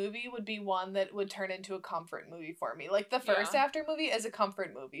 this movie would be one that would turn into a comfort movie for me. Like, the first After movie is a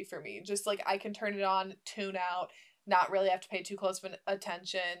comfort movie for me. Just, like, I can turn it on, tune out, not really have to pay too close of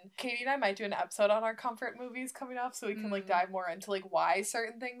attention. Katie and I might do an episode on our comfort movies coming up, so we can like dive more into like why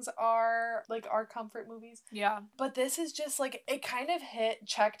certain things are like our comfort movies. Yeah. But this is just like, it kind of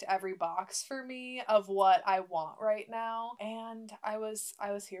checked every box for me of what I want right now, and I was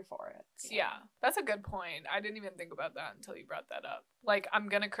here for it. So. Yeah, that's a good point. I didn't even think about that until you brought that up. Like, I'm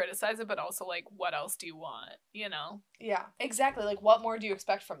gonna criticize it, but also like, what else do you want? You know? Yeah, exactly. Like, what more do you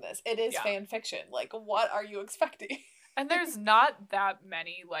expect from this? It is fan fiction. Like, what are you expecting? And there's not that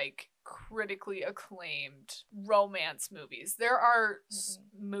many, like, critically acclaimed romance movies. There are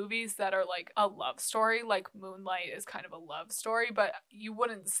movies that are, like, a love story. Like, Moonlight is kind of a love story, but you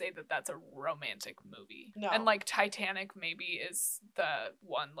wouldn't say that that's a romantic movie. No. And, like, Titanic maybe is the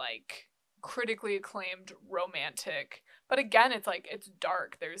one, like, critically acclaimed romantic. But again, it's like, it's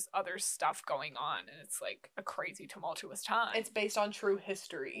dark. There's other stuff going on, and it's like a crazy tumultuous time. It's based on true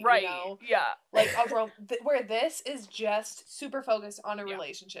history, right? You know? Yeah, like where this is just super focused on a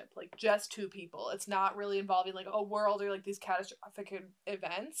relationship, like just two people. It's not really involving like a world or like these catastrophic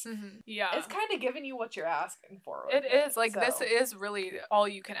events. Yeah, it's kind of giving you what you're asking for. It is like, this is really all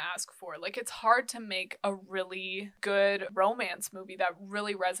you can ask for. Like, it's hard to make a really good romance movie that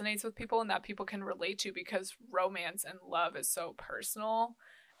really resonates with people and that people can relate to, because romance and love is so personal.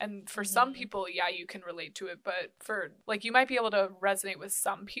 And for some people, you can relate to it, but for like, you might be able to resonate with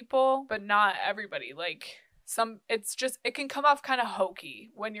some people, but not everybody. Like, it can come off kind of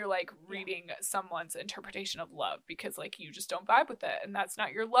hokey when you're like reading someone's interpretation of love, because like you just don't vibe with it, and that's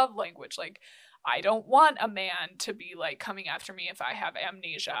not your love language. Like, I don't want a man to be like coming after me if I have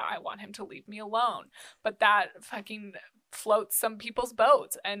amnesia. I want him to leave me alone. But that fucking floats some people's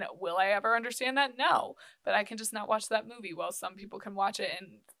boats. And will I ever understand that? No. But I can just not watch that movie, while some people can watch it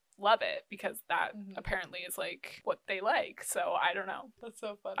and love it, because that apparently is like what they like. So I don't know. That's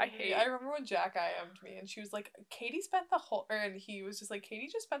so funny. I remember when Jack IM'd me and she was like, and he was just like, Katie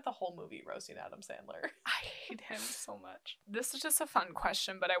just spent the whole movie roasting Adam Sandler. I hate him so much. This is just a fun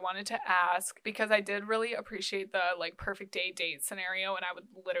question, but I wanted to ask because I did really appreciate the like perfect date scenario, and I would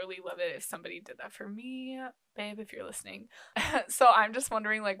literally love it if somebody did that for me. babe, if you're listening. So I'm just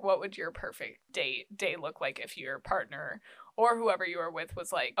wondering, like, what would your perfect day look like if your partner or whoever you are with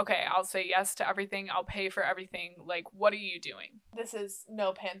was like, okay, I'll say yes to everything, I'll pay for everything. Like, what are you doing? This is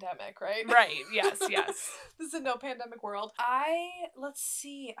no pandemic, right? Right. Yes. This is a no pandemic world. Let's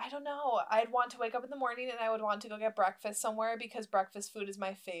see, I don't know. I'd want to wake up in the morning and I would want to go get breakfast somewhere because breakfast food is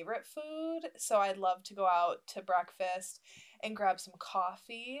my favorite food. So I'd love to go out to breakfast and grab some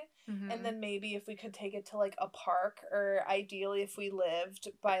coffee. Mm-hmm. And then maybe if we could take it to like a park, or ideally if we lived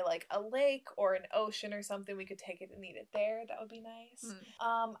by like a lake or an ocean or something, we could take it and eat it there. That would be nice.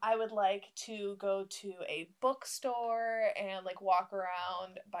 I would like to go to a bookstore and like walk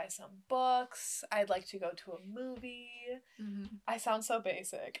around, buy some books. I'd like to go to a movie. Mm-hmm. I sound so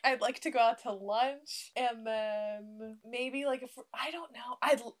basic. I'd like to go out to lunch, and then maybe like if I don't know,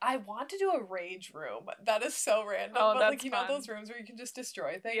 I want to do a rage room. That is so random, Oh, but that's like, you know, fun. those rooms where you can just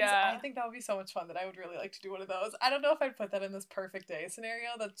destroy things. Yeah. I think that would be so much fun that I would really like to do one of those. I don't know if I'd put that in this perfect day scenario.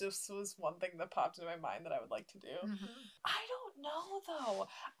 That just was one thing that popped into my mind that I would like to do. Mm-hmm. I don't know though.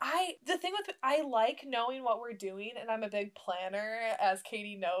 The thing with I like knowing what we're doing, and I'm a big planner, as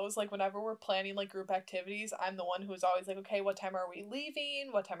Katie knows. Like whenever we're planning like group activities, I'm the one who's always like, okay, what time are we leaving?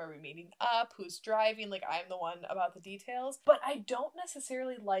 What time are we meeting up? Who's driving? Like I'm the one about the details. But I don't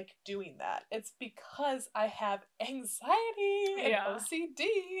necessarily like doing that. It's because I have anxiety and Yeah.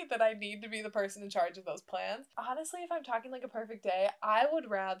 OCD that I need to be the person in charge of those plans. Honestly, if I'm talking like a perfect day, I would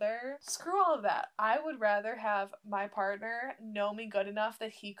rather screw all of that. I would rather have my partner know me good enough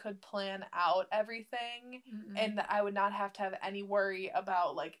that he could plan out everything, Mm-hmm. and that I would not have to have any worry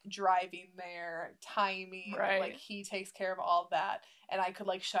about like driving there, timing, Right. like he takes care of all of that, and I could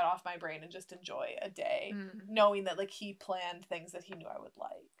like shut off my brain and just enjoy a day Mm. knowing that like he planned things that he knew I would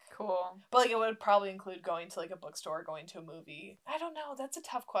like. Cool. But like it would probably include going to like a bookstore, going to a movie. I don't know, that's a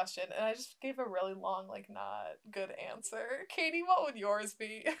tough question, and I just gave a really long, like not good answer. Katie, what would yours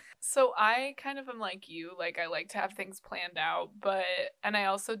be? So I kind of am like you. Like I like to have things planned out, and I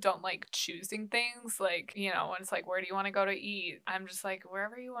also don't like choosing things. Like, you know, when it's like, where do you want to go to eat? I'm just like,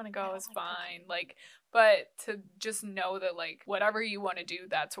 wherever you want to I go don't is like fine. cooking. Like, but to just know that like whatever you want to do,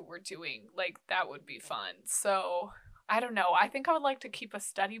 that's what we're doing. Like that would be fun. So I don't know. I think I would like to keep a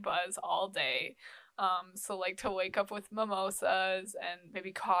steady buzz all day. So like to wake up with mimosas and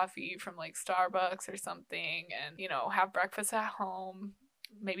maybe coffee from like Starbucks or something, and you know, have breakfast at home,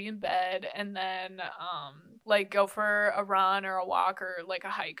 maybe in bed, and then like go for a run or a walk or like a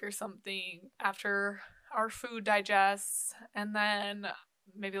hike or something after our food digests, and then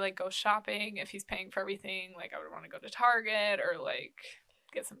maybe like go shopping if he's paying for everything. Like I would want to go to Target or like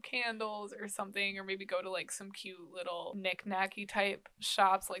get some candles or something, or maybe go to like some cute little knick-knacky type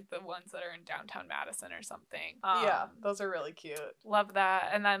shops like the ones that are in downtown Madison or something. Yeah, those are really cute. Love that.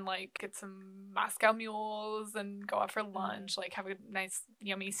 And then like get some Moscow mules and go out for lunch, like have a nice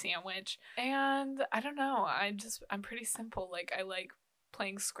yummy sandwich. And I don't know, I'm pretty simple. Like I like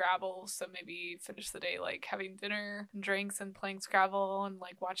playing Scrabble, so maybe finish the day like having dinner and drinks and playing Scrabble and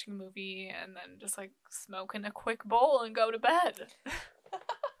like watching a movie, and then just like smoking a quick bowl and go to bed.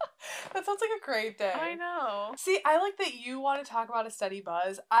 That sounds like a great day. I know. See, I like that you want to talk about a steady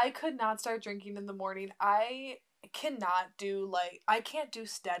buzz. I could not start drinking in the morning. I can't do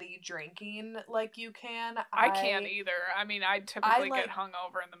steady drinking like you can. I can't either. I mean, I typically like- get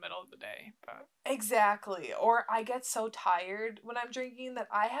hungover in the middle of the day, but Exactly. Or I get so tired when I'm drinking that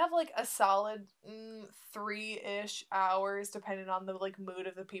I have like a solid 3-ish hours, depending on the like mood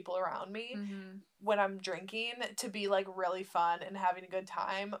of the people around me, when I'm drinking, to be like really fun and having a good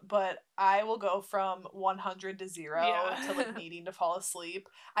time. But I will go from 100 to 0 Yeah. to like needing to fall asleep.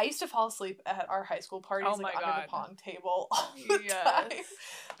 I used to fall asleep at our high school parties, Oh like my under God. the pong table all the Yes. time.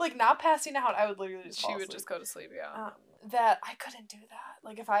 Like not passing out, I would literally just She fall would asleep. just go to sleep, yeah. That I couldn't do that.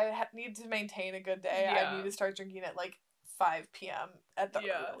 Like if I need to maintain a good day, Yeah. I need to start drinking at like 5 p.m. at the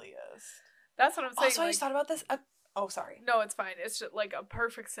Yeah. earliest. That's what I'm saying. Also, I like, just thought about this. Oh, sorry. no, it's fine. It's just like a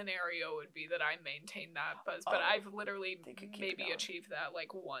perfect scenario would be that I maintain that buzz, but Oh, I've literally they could keep it maybe going. achieved that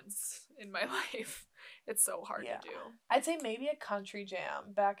like once in my life. It's so hard Yeah. to do. I'd say maybe a country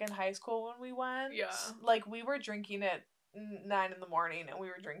jam back in high school when we went. Yeah. Like we were drinking at 9 in the morning and we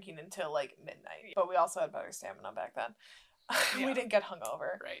were drinking until like midnight. But we also had better stamina back then. Yeah. We didn't get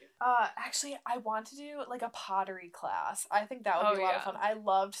hungover. Right. Actually, I want to do like a pottery class. I think that would be a lot of yeah. fun. I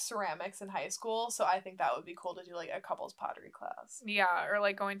loved ceramics in high school, so I think that would be cool to do like a couples pottery class. Yeah, or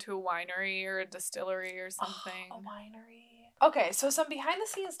like going to a winery or a distillery or something. A winery. Okay, so some behind the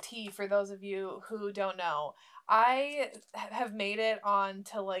scenes tea for those of you who don't know. I have made it on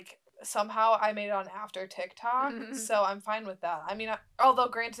to like somehow I made it on after TikTok, so I'm fine with that. I mean, although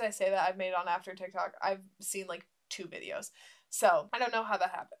granted I say that I've made it on after TikTok, I've seen like 2 videos. So I don't know how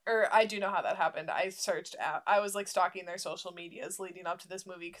that happened, or I do know how that happened. I searched out, I was like stalking their social medias leading up to this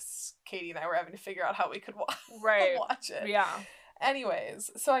movie because Katie and I were having to figure out how we could watch it. Yeah.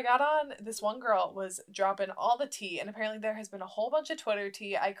 Anyways, so I got on, this one girl was dropping all the tea, and apparently there has been a whole bunch of Twitter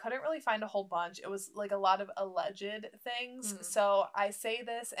tea. I couldn't really find a whole bunch. It was like a lot of alleged things. So I say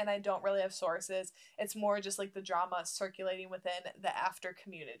this and I don't really have sources. It's more just like the drama circulating within the after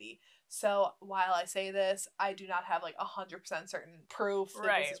community. So while I say this, I do not have like 100% certain proof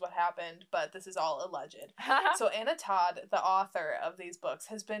that this is what happened, but this is all alleged. So Anna Todd, the author of these books,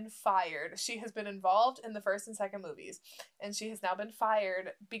 has been fired. She has been involved in the first and second movies, and she has now been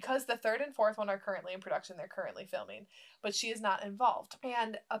fired because the third and fourth one are currently in production. They're currently filming, but she is not involved.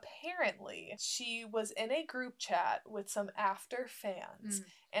 And apparently she was in a group chat with some after fans,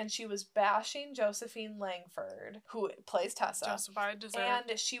 and she was bashing Josephine Langford, who plays Tessa. Justified, deserved.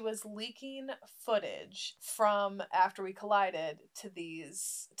 And she was leaking footage from After We Collided to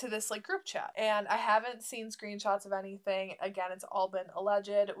this like group chat. And I haven't seen screenshots of anything. Again, it's all been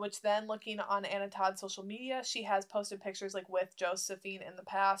alleged, which then looking on Anna Todd's social media, she has posted pictures like with Josephine in the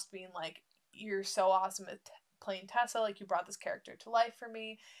past being like, "You're so awesome at playing Tessa, like you brought this character to life for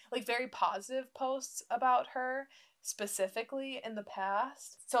me." Like very positive posts about her specifically in the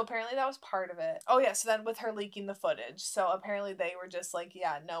past. So apparently that was part of it. Oh yeah, so then with her leaking the footage, so apparently they were just like,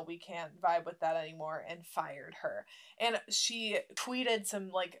 yeah, no, we can't vibe with that anymore, and fired her. And she tweeted some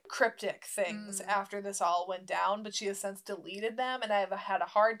like cryptic things after this all went down, but she has since deleted them, and I've had a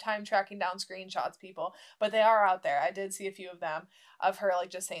hard time tracking down screenshots, people, but they are out there. I did see a few of them of her like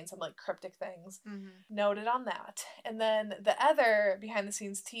just saying some like cryptic things. Noted on that. And then the other behind the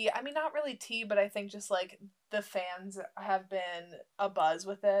scenes tea, I mean not really tea, but I think just like the fans have been abuzz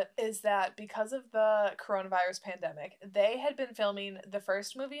with it, is that because of the coronavirus pandemic, they had been filming the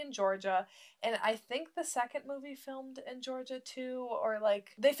first movie in Georgia, and I think the second movie filmed in Georgia too, or like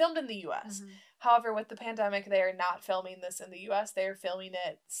they filmed in the US. However, with the pandemic, they are not filming this in the US. They are filming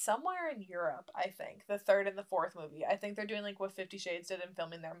it somewhere in Europe, I think. The third and the fourth movie. I think they're doing like what 50 Shades did and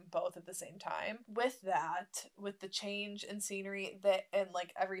filming them both at the same time. With that, with the change in scenery and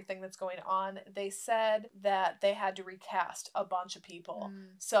like everything that's going on, they said that they had to recast a bunch of people.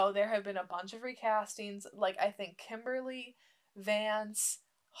 So there have been a bunch of recastings. Like I think Kimberly, Vance,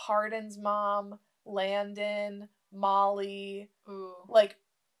 Hardin's mom, Landon, Molly, like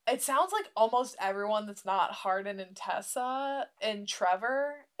it sounds like almost everyone that's not Hardin and Tessa and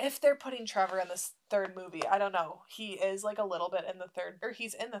Trevor. If they're putting Trevor in this third movie, I don't know. He is like a little bit in the third, or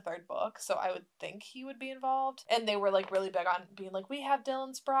he's in the third book, so I would think he would be involved. And they were like really big on being like, we have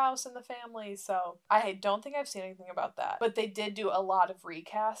Dylan Sprouse in the family, so I don't think I've seen anything about that. But they did do a lot of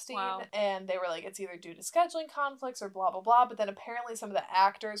recasting, and they were like, it's either due to scheduling conflicts or blah blah blah. But then apparently some of the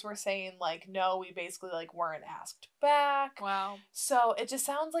actors were saying like, no, we basically like weren't asked back. So it just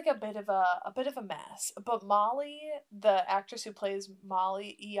sounds like a bit of a mess. But Molly, the actress who plays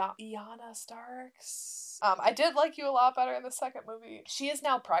Molly, Iana Starks, I did like you a lot better in the second movie. She is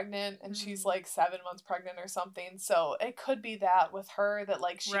now pregnant, and she's like 7 months pregnant or something, so it could be that with her that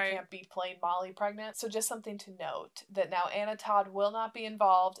like she can't be playing Molly pregnant. So just something to note, that now Anna Todd will not be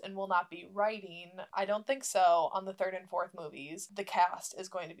involved and will not be writing, I don't think so, on the third and fourth movies. The cast is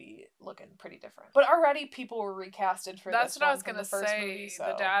going to be looking pretty different, but already people were recasted for that's this what one I was gonna say. movie, so.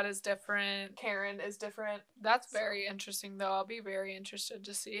 The dad is different, Karen is different. That's very interesting though. I'll be very interested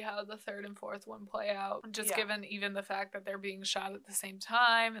to see how the third and fourth one play out, just given even the fact that they're being shot at the same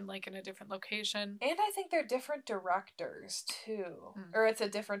time and like in a different location. And I think they're different directors too, or it's a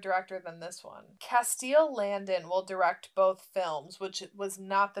different director than this one. Castile Landon will direct both films, which was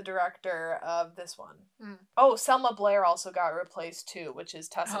not the director of this one. Oh, Selma Blair also got replaced too, which is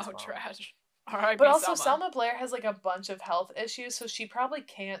Tessa's mom. Trash. R.I.P. But also Selma Blair has like a bunch of health issues, so she probably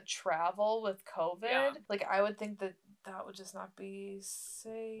can't travel with COVID. Like I would think that would just not be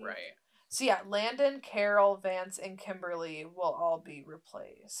safe. So yeah, Landon, Carol, Vance, and Kimberly will all be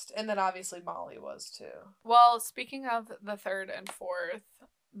replaced. And then obviously Molly was too. Well, speaking of the third and fourth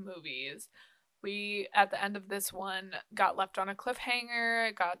movies, we, at the end of this one, got left on a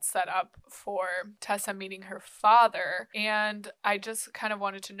cliffhanger, got set up for Tessa meeting her father, and I just kind of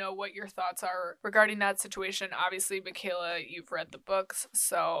wanted to know what your thoughts are regarding that situation. Obviously, Michaela, you've read the books,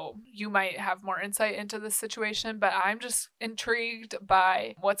 so you might have more insight into this situation, but I'm just intrigued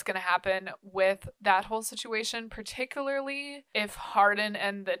by what's going to happen with that whole situation, particularly if Hardin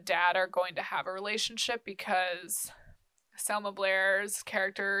and the dad are going to have a relationship, because Selma Blair's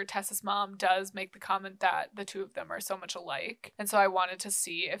character, Tessa's mom, does make the comment that the two of them are so much alike. And so I wanted to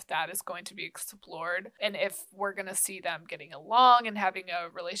see if that is going to be explored and if we're going to see them getting along and having a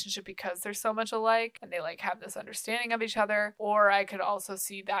relationship because they're so much alike and they like have this understanding of each other. Or I could also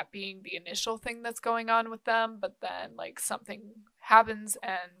see that being the initial thing that's going on with them, but then like something happens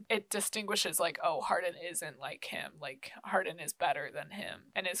and it distinguishes like, oh, Hardin isn't like him. Like Hardin is better than him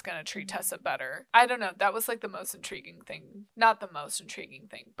and is going to treat Tessa better. I don't know. That was like the most intriguing thing. Not the most intriguing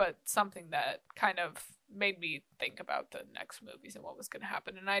thing, but something that kind of made me think about the next movies and what was going to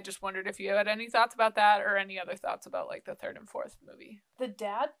happen. And I just wondered if you had any thoughts about that or any other thoughts about like the third and fourth movie. The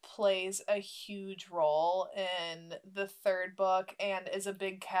dad plays a huge role in the third book and is a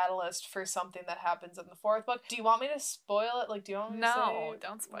big catalyst for something that happens in the fourth book. Do you want me to spoil it? Like, do you want me to say? No,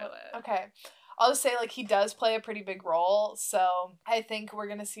 don't spoil it. Okay. I'll just say, like, he does play a pretty big role, so I think we're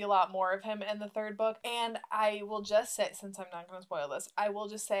going to see a lot more of him in the third book. And I will just say, since I'm not going to spoil this, I will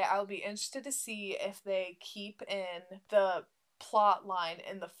just say I'll be interested to see if they keep in the plot line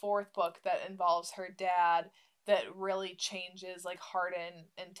in the fourth book that involves her dad that really changes, like, Hardin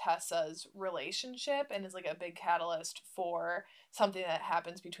and Tessa's relationship and is, like, a big catalyst for something that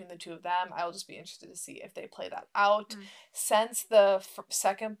happens between the two of them. I will just be interested to see if they play that out. Since the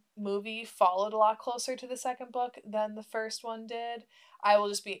second movie followed a lot closer to the second book than the first one did,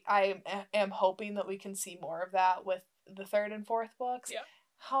 I am hoping that we can see more of that with the third and fourth books. Yeah.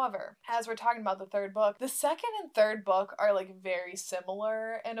 However, as we're talking about the third book, the second and third book are like very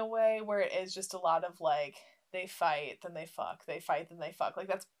similar in a way where it is just a lot of like, they fight, then they fuck, they fight, then they fuck. Like,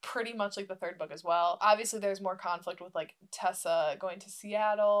 that's pretty much like the third book as well. Obviously, there's more conflict with, like, Tessa going to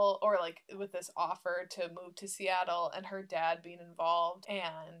Seattle, or, like, with this offer to move to Seattle and her dad being involved.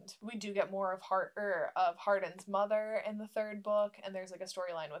 And we do get more of Hardin's mother in the third book, and there's, like, a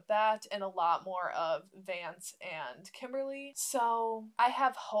storyline with that, and a lot more of Vance and Kimberly. So, I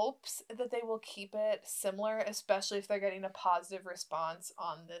have hopes that they will keep it similar, especially if they're getting a positive response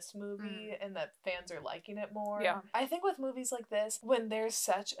on this movie, and that fans are liking it more. Yeah. I think with movies like this, when there's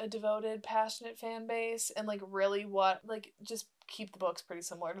such a devoted, passionate fan base and like really just keep the books pretty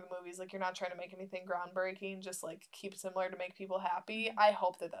similar to the movies. Like, you're not trying to make anything groundbreaking, just like keep it similar to make people happy. I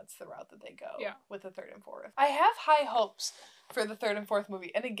hope that that's the route that they go with the third and fourth. I have high hopes for the third and fourth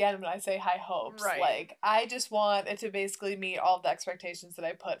movie. And again, when I say high hopes, like, I just want it to basically meet all of the expectations that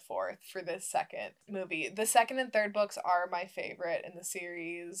I put forth for this second movie. The second and third books are my favorite in the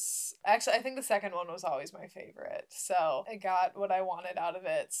series. Actually, I think the second one was always my favorite. So I got what I wanted out of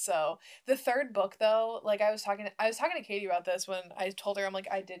it. So the third book, though, like, I was talking to Katie about this when I told her, I'm like,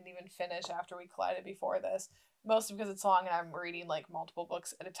 I didn't even finish after we collided before this. Mostly because it's long and I'm reading like multiple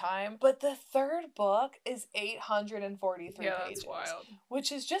books at a time. But the third book is 843 pages. That's wild.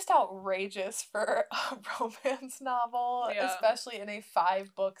 Which is just outrageous for a romance novel, especially in a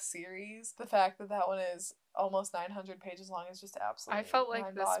 5-book series. The fact that that one is almost 900 pages long is just absolutely I felt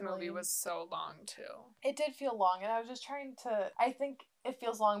like this movie was so long too. It did feel long, and I was just trying to, I think it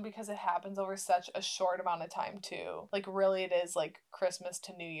feels long because it happens over such a short amount of time too. Like, really, it is like Christmas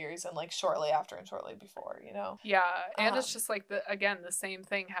to New Year's and like shortly after and shortly before, you know? Yeah, and it's just like the same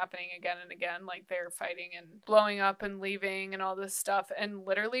thing happening again and again. Like, they're fighting and blowing up and leaving and all this stuff. And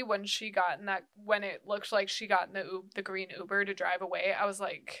literally when it looked like she got in the green Uber to drive away, I was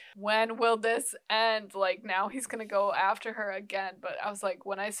like, when will this end? Like, now he's gonna go after her again. But I was like,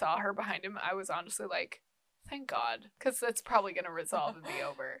 when I saw her behind him, I was honestly like, thank God, because it's probably going to resolve and be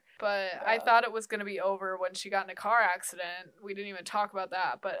over. But I thought it was going to be over when she got in a car accident. We didn't even talk about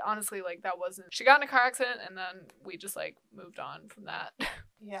that. But honestly, like, that wasn't... She got in a car accident, and then we just, like, moved on from that.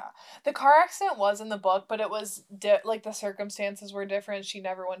 Yeah. The car accident was in the book, but it was, like, the circumstances were different. She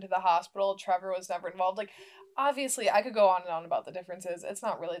never went to the hospital. Trevor was never involved. Like, obviously, I could go on and on about the differences. It's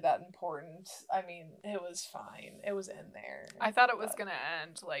not really that important. I mean, it was fine. It was in there. I thought it was going to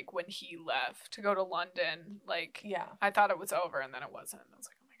end, like, when he left to go to London. Like, yeah. I thought it was over, and then it wasn't. I was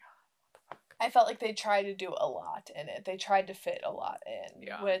like, oh my God, what the fuck? I felt like they tried to do a lot in it. They tried to fit a lot in.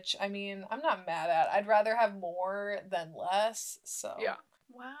 Yeah. Which, I mean, I'm not mad at. I'd rather have more than less, so... Yeah.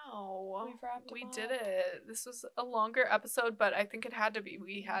 Wow. We did it. This was a longer episode, but I think it had to be.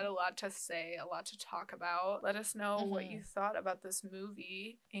 We had a lot to say, a lot to talk about. Let us know what you thought about this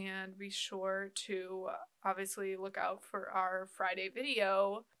movie, and be sure to obviously look out for our Friday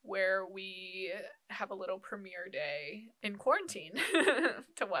video where we have a little premiere day in quarantine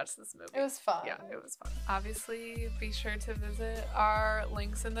to watch this movie. It was fun. Yeah, it was fun. Obviously, be sure to visit our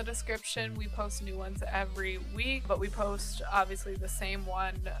links in the description. We post new ones every week, but we post obviously the same one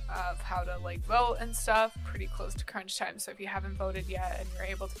of how to like vote and stuff pretty close to crunch time. So if you haven't voted yet and you're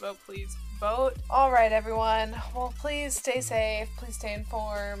able to vote, please vote. All right, everyone. Well, please stay safe. Please stay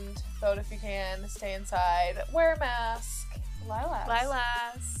informed. Vote if you can. Stay inside. Wear a mask. Lilas.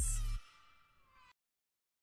 Lilas.